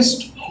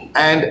pessimist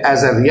and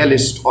as a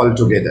realist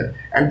altogether.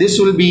 And this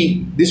will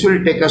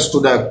take us to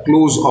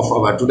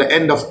the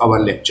end of our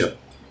lecture.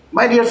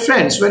 My dear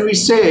friends, when we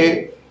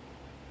say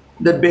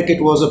that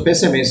Beckett was a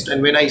pessimist,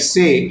 and when I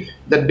say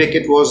that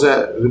Beckett was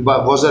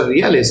a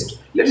realist,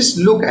 let us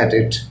look at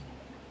it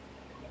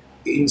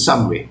in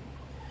some way.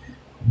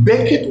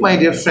 Beckett, my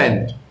dear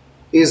friend,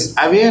 is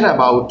aware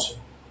about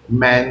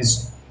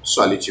man's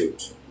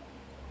solitude.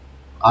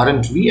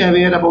 Aren't we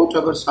aware about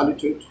our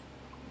solitude?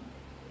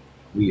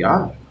 We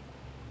are.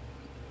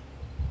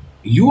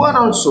 You are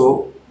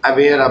also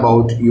aware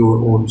about your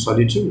own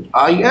solitude.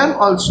 I am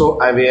also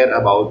aware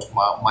about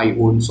my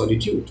own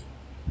solitude.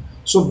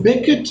 So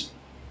Beckett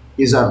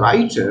is a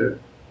writer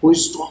who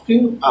is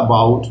talking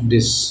about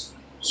this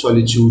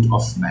solitude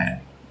of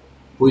man,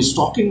 who is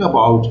talking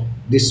about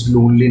this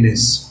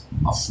loneliness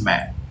of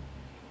man.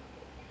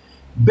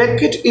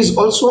 Beckett is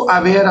also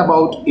aware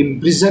about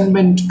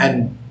imprisonment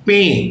and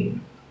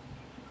pain.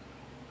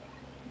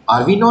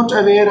 Are we not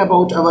aware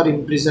about our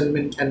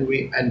imprisonment and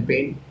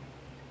pain?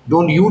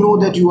 Don't you know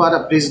that you are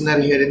a prisoner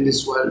here in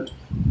this world?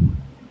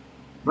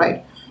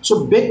 Right?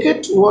 So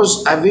Beckett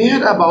was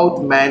aware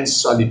about man's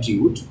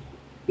solitude,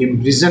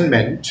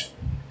 imprisonment,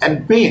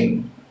 and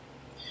pain.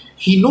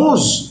 He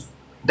knows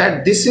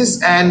that this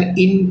is an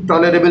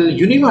intolerable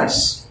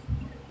universe,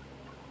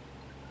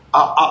 a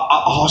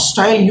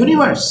hostile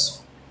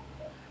universe,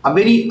 a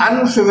very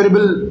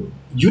unfavorable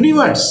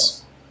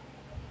universe,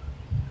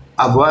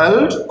 a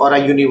world or a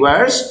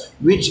universe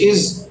which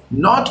is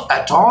not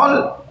at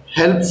all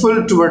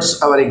helpful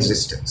towards our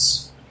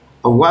existence.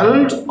 A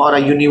world or a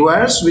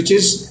universe which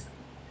is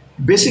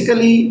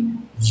basically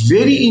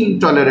very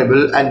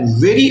intolerable and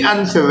very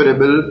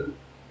unfavorable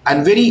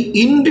and very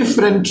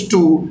indifferent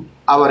to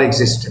our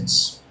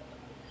existence.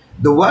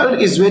 The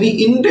world is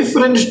very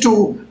indifferent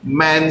to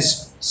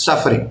man's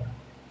suffering.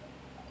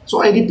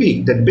 So I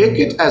repeat that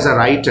Beckett as a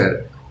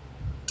writer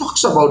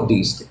talks about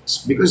these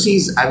things because he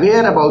is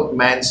aware about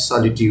man's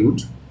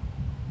solitude,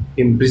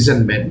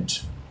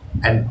 imprisonment,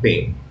 and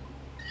pain.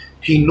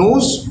 He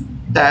knows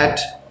that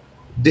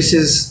this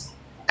is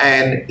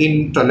an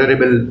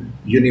intolerable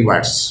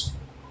universe.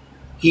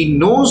 He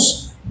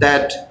knows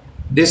that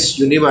this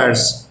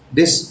universe,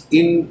 this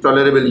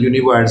intolerable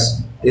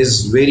universe,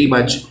 is very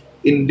much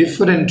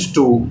indifferent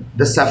to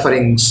the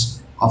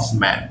sufferings of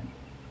man.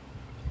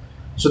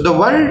 So, the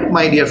world,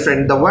 my dear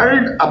friend, the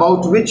world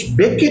about which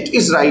Beckett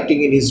is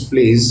writing in his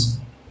plays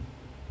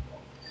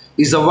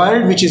is a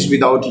world which is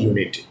without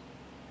unity.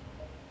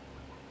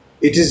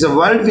 It is a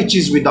world which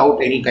is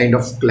without any kind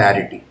of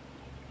clarity.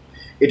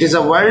 It is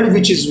a world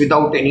which is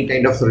without any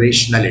kind of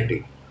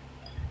rationality.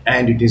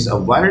 And it is a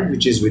world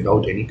which is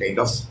without any kind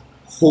of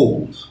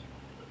hope.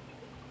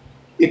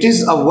 It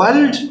is a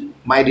world,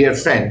 my dear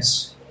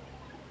friends,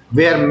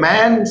 where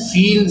man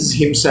feels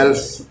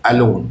himself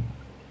alone.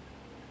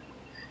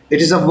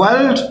 It is a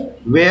world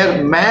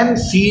where man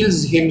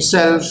feels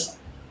himself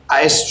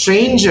a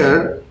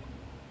stranger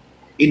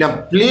in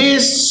a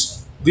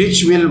place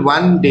which will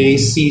one day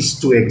cease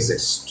to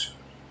exist.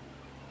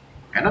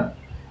 You know?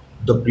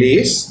 The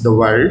place, the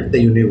world,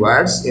 the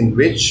universe in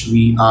which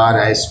we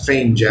are a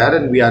stranger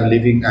and we are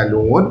living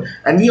alone.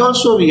 And we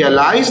also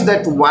realize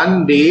that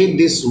one day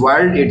this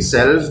world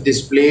itself,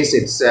 this place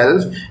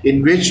itself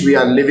in which we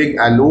are living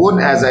alone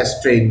as a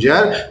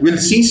stranger will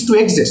cease to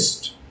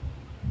exist.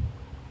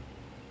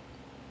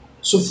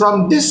 So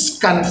from this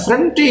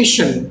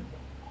confrontation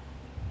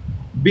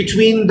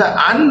between the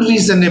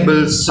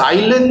unreasonable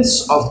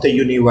silence of the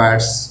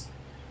universe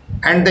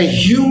and the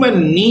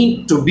human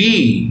need to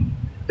be,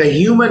 the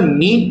human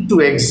need to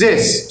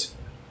exist,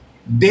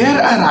 there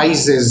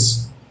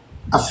arises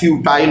a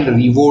futile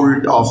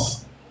revolt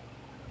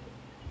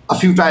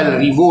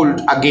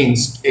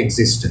against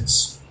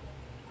existence.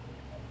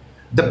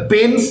 The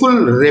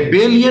painful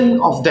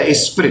rebellion of the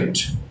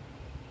spirit.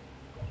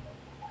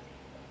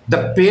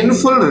 The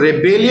painful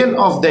rebellion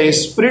of the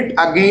spirit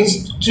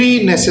against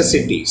three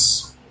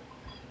necessities.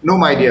 No,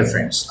 my dear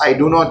friends, I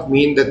do not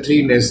mean the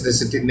three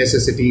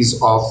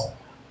necessities of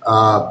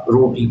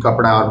roti,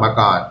 kapda, or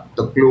makan,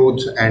 the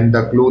clothes and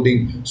the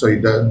clothing, sorry,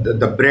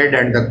 the bread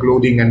and the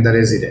clothing and the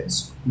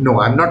residence.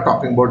 No, I'm not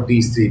talking about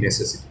these three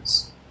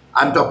necessities.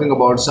 I'm talking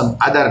about some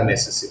other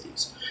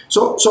necessities.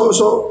 So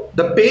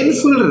the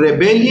painful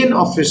rebellion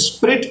of a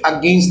spirit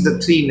against the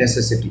three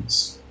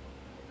necessities.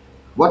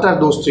 What are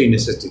those three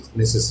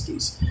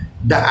necessities?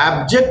 The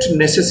abject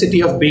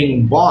necessity of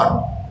being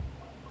born,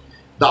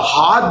 the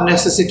hard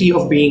necessity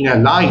of being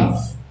alive,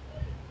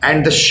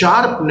 and the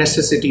sharp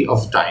necessity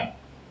of dying.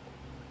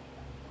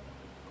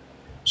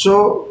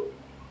 So,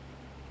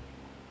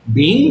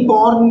 being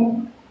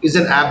born is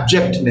an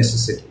abject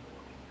necessity.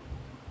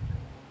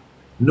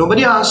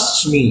 Nobody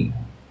asks me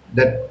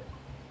that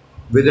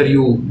whether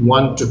you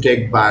want to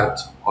take birth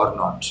or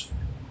not.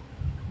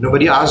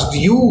 Nobody asked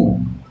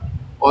you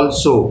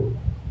also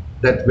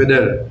that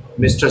whether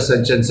Mr.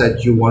 Such and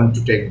such you want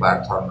to take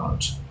birth or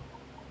not.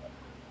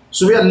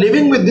 So we are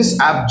living with this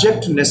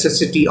abject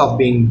necessity of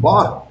being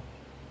born.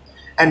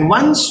 And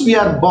once we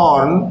are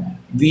born,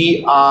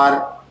 we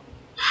are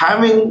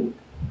having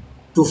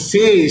to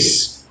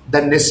face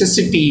the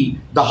necessity,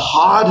 the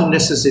hard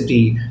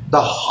necessity,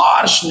 the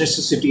harsh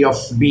necessity of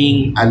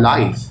being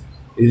alive,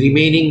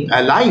 remaining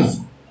alive.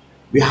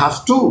 We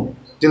have to,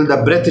 till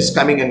the breath is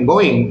coming and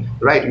going,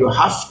 right? You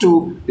have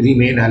to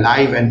remain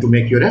alive and to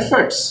make your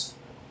efforts.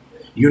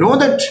 You know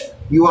that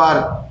you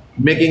are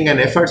making an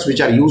efforts which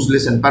are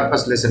useless and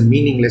purposeless and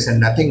meaningless and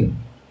nothing,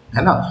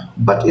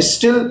 but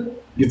still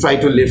you try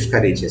to live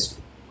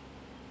courageously.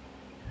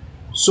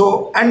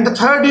 So, and the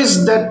third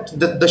is that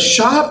the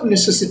sharp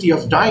necessity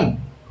of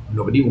dying.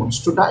 Nobody wants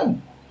to die.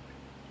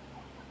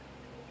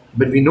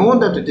 But we know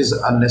that it is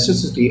a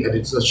necessity and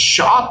it's a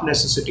sharp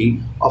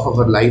necessity of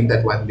our life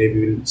that one day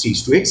we will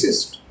cease to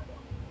exist.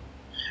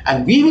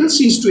 And we will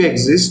cease to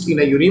exist in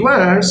a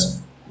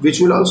universe which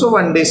will also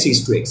one day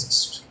cease to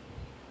exist.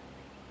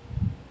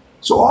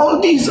 So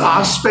all these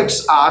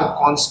aspects are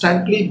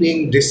constantly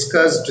being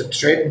discussed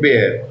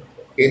threadbare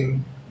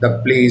in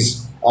the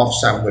plays of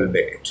Samuel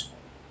Beckett.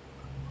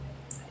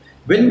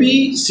 When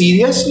we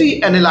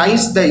seriously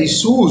analyze the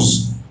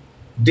issues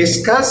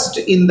discussed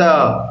in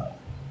the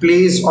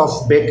plays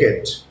of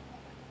Beckett,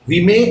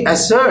 we may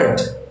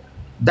assert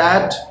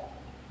that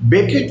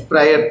Beckett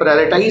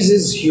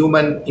prioritizes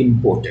human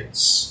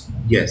importance.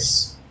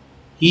 Yes,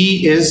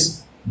 he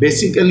is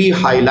basically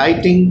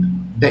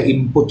highlighting the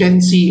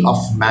impotency of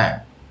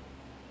man.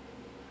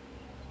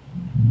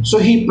 So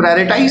he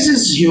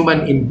prioritizes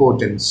human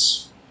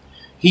importance.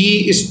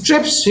 He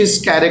strips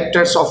his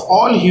characters of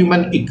all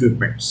human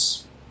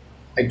equipments.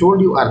 I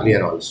told you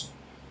earlier also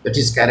that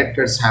his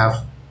characters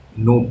have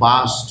no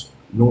past,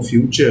 no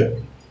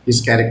future.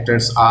 His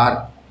characters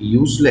are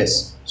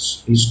useless.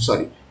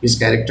 His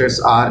characters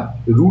are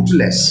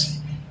rootless.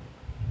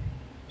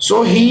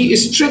 So he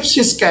strips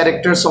his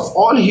characters of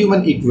all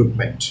human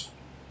equipment.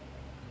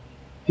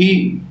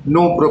 He,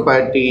 no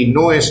property,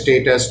 no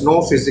status,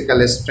 no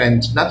physical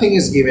strength, nothing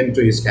is given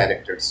to his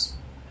characters.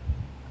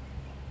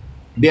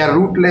 They are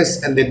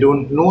rootless and they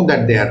don't know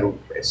that they are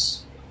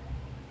rootless.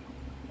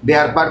 They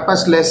are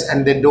purposeless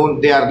and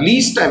they are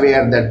least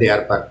aware that they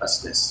are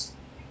purposeless.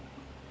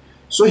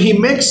 So he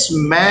makes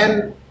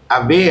man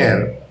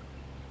aware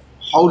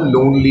how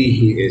lonely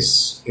he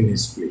is in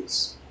his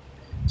place.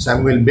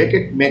 Samuel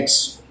Beckett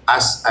makes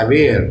us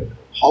aware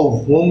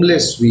how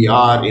homeless we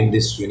are in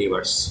this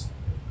universe,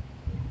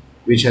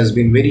 which has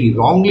been very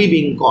wrongly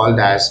being called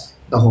as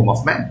the home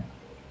of man.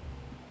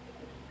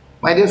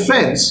 My dear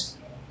friends,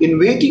 in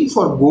Waiting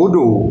for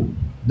Godot,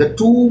 the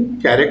two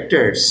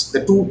characters,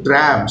 the two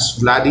tramps,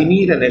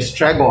 Vladimir and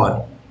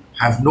Estragon,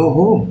 have no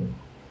home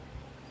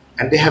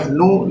and they have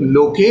no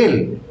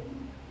locale.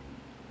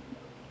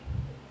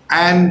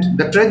 And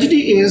the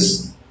tragedy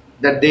is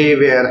that they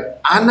were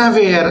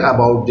unaware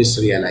about this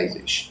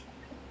realization.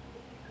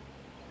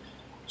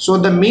 So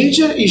the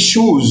major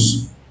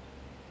issues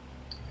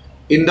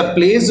in the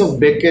plays of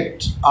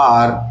Beckett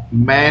are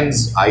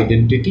man's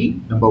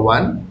identity, number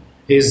one,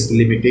 his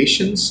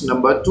limitations,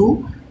 number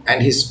two,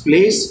 and his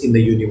place in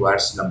the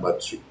universe, number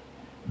three.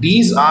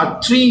 These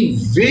are three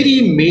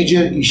very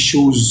major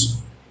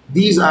issues.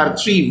 These are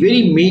three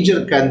very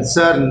major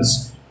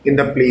concerns in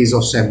the plays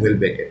of Samuel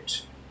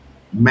Beckett.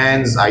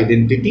 Man's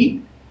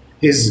identity,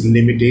 his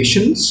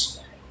limitations,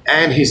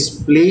 and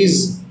his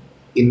place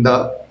in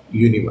the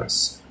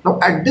universe. Now,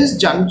 at this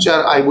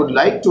juncture, I would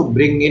like to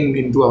bring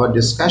into our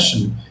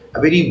discussion a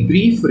very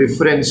brief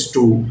reference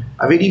to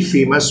a very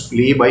famous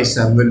play by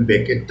Samuel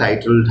Beckett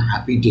titled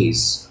Happy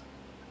Days.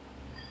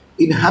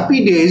 In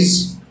Happy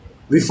Days,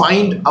 we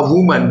find a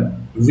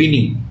woman,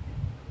 Winnie.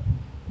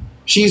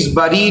 She is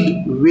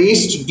buried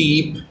waist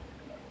deep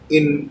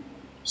in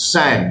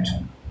sand.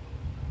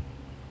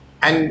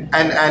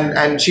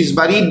 And she's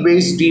buried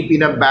waist deep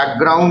in a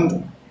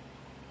background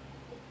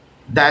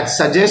that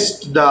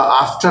suggests the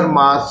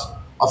aftermath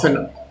of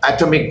an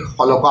atomic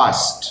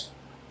holocaust.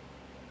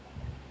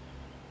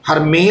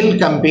 Her male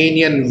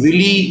companion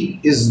Willie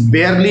is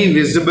barely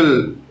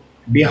visible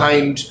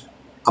behind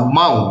a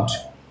mound,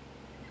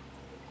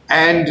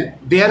 and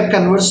their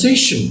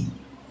conversation,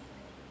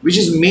 which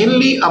is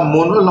mainly a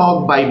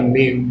monologue by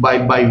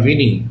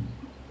Winnie,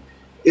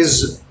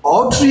 is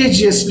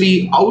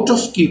outrageously out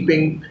of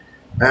keeping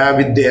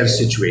with their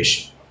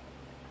situation.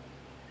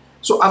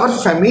 So our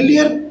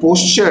familiar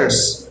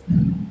postures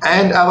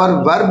and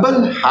our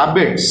verbal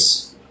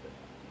habits,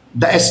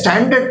 the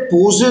standard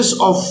poses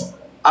of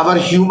our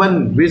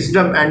human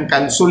wisdom and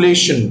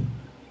consolation,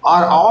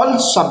 are all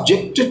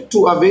subjected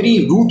to a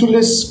very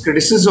ruthless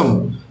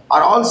criticism,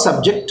 are all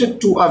subjected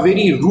to a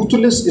very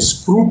ruthless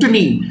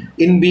scrutiny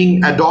in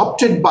being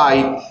adopted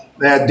by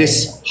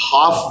this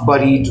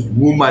half-buried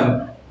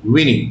woman,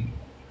 Winnie.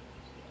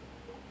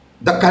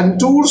 The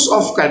contours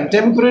of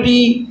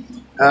contemporary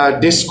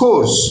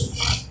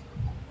discourse,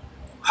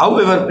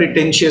 however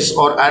pretentious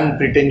or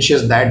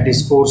unpretentious that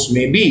discourse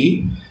may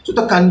be, so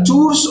the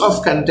contours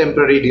of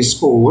contemporary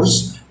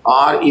discourse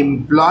are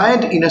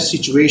implied in a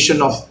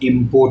situation of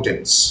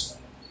impotence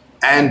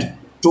and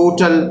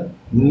total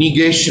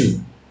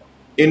negation,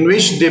 in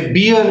which they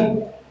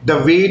bear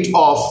the weight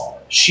of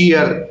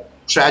sheer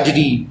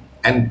tragedy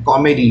and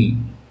comedy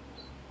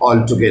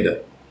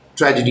altogether,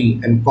 tragedy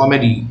and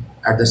comedy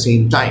at the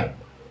same time.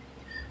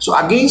 So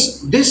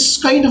against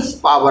this kind of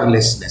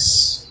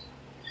powerlessness,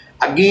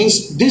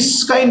 against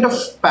this kind of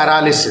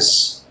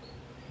paralysis,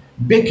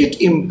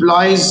 Beckett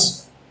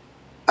implies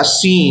a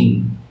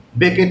scene,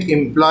 Beckett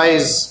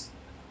implies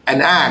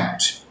an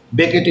act,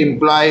 Beckett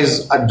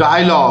implies a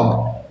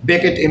dialogue,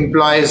 Beckett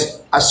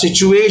implies a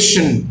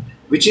situation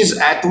which is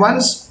at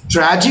once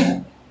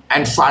tragic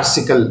and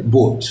farcical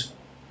both.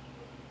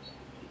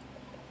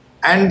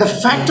 And the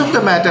fact of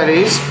the matter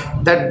is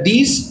that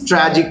these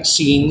tragic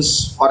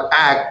scenes or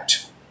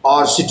act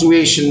or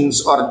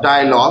situations or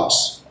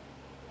dialogues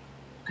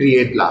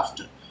create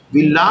laughter.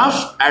 We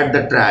laugh at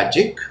the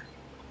tragic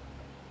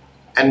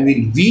and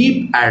we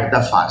weep at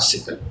the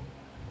farcical.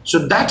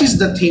 So that is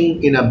the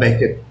thing in a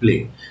Beckett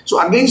play.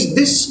 So against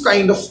this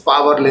kind of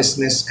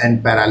powerlessness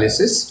and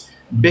paralysis,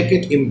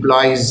 Beckett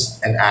implies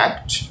an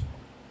act,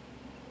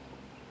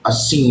 a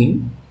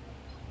scene,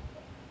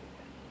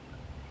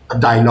 a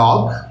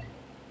dialogue,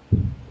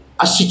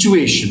 a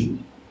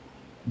situation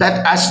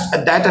that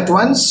at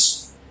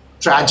once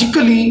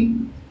tragically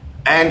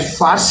and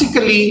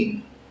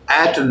farcically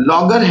at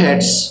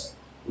loggerheads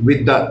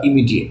with the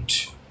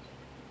immediate.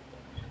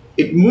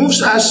 It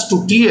moves us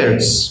to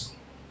tears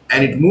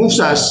and it moves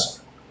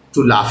us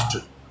to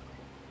laughter.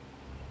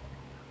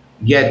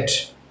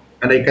 Yet,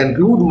 and I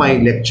conclude my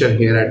lecture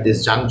here at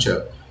this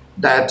juncture,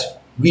 that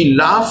we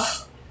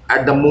laugh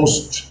at the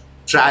most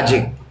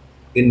tragic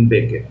in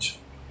Beckett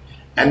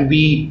and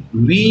we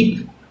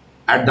weep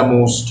at the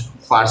most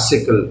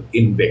farcical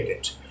in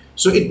Beckett.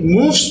 So it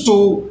moves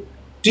to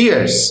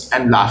tears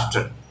and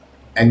laughter,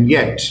 and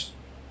yet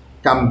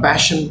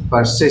compassion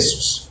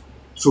persists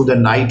through the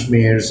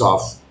nightmares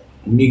of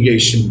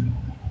negation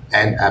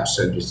and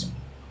absurdism.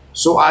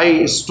 So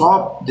I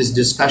stop this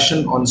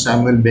discussion on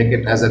Samuel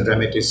Beckett as a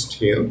dramatist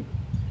here.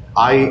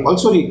 I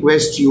also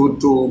request you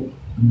to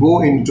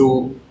go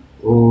into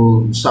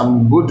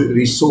some good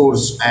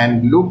resource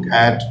and look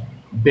at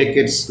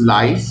Beckett's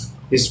life,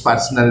 his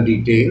personal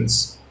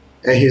details,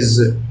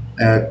 his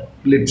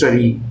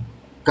literary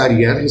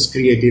career, his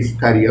creative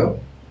career,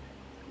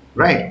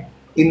 right?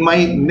 In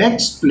my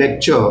next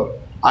lecture,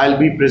 I'll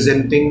be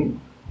presenting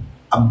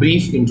a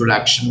brief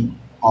introduction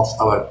of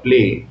our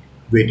play,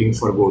 Waiting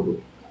for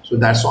Godot. So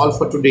that's all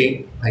for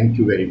today. Thank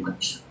you very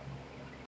much.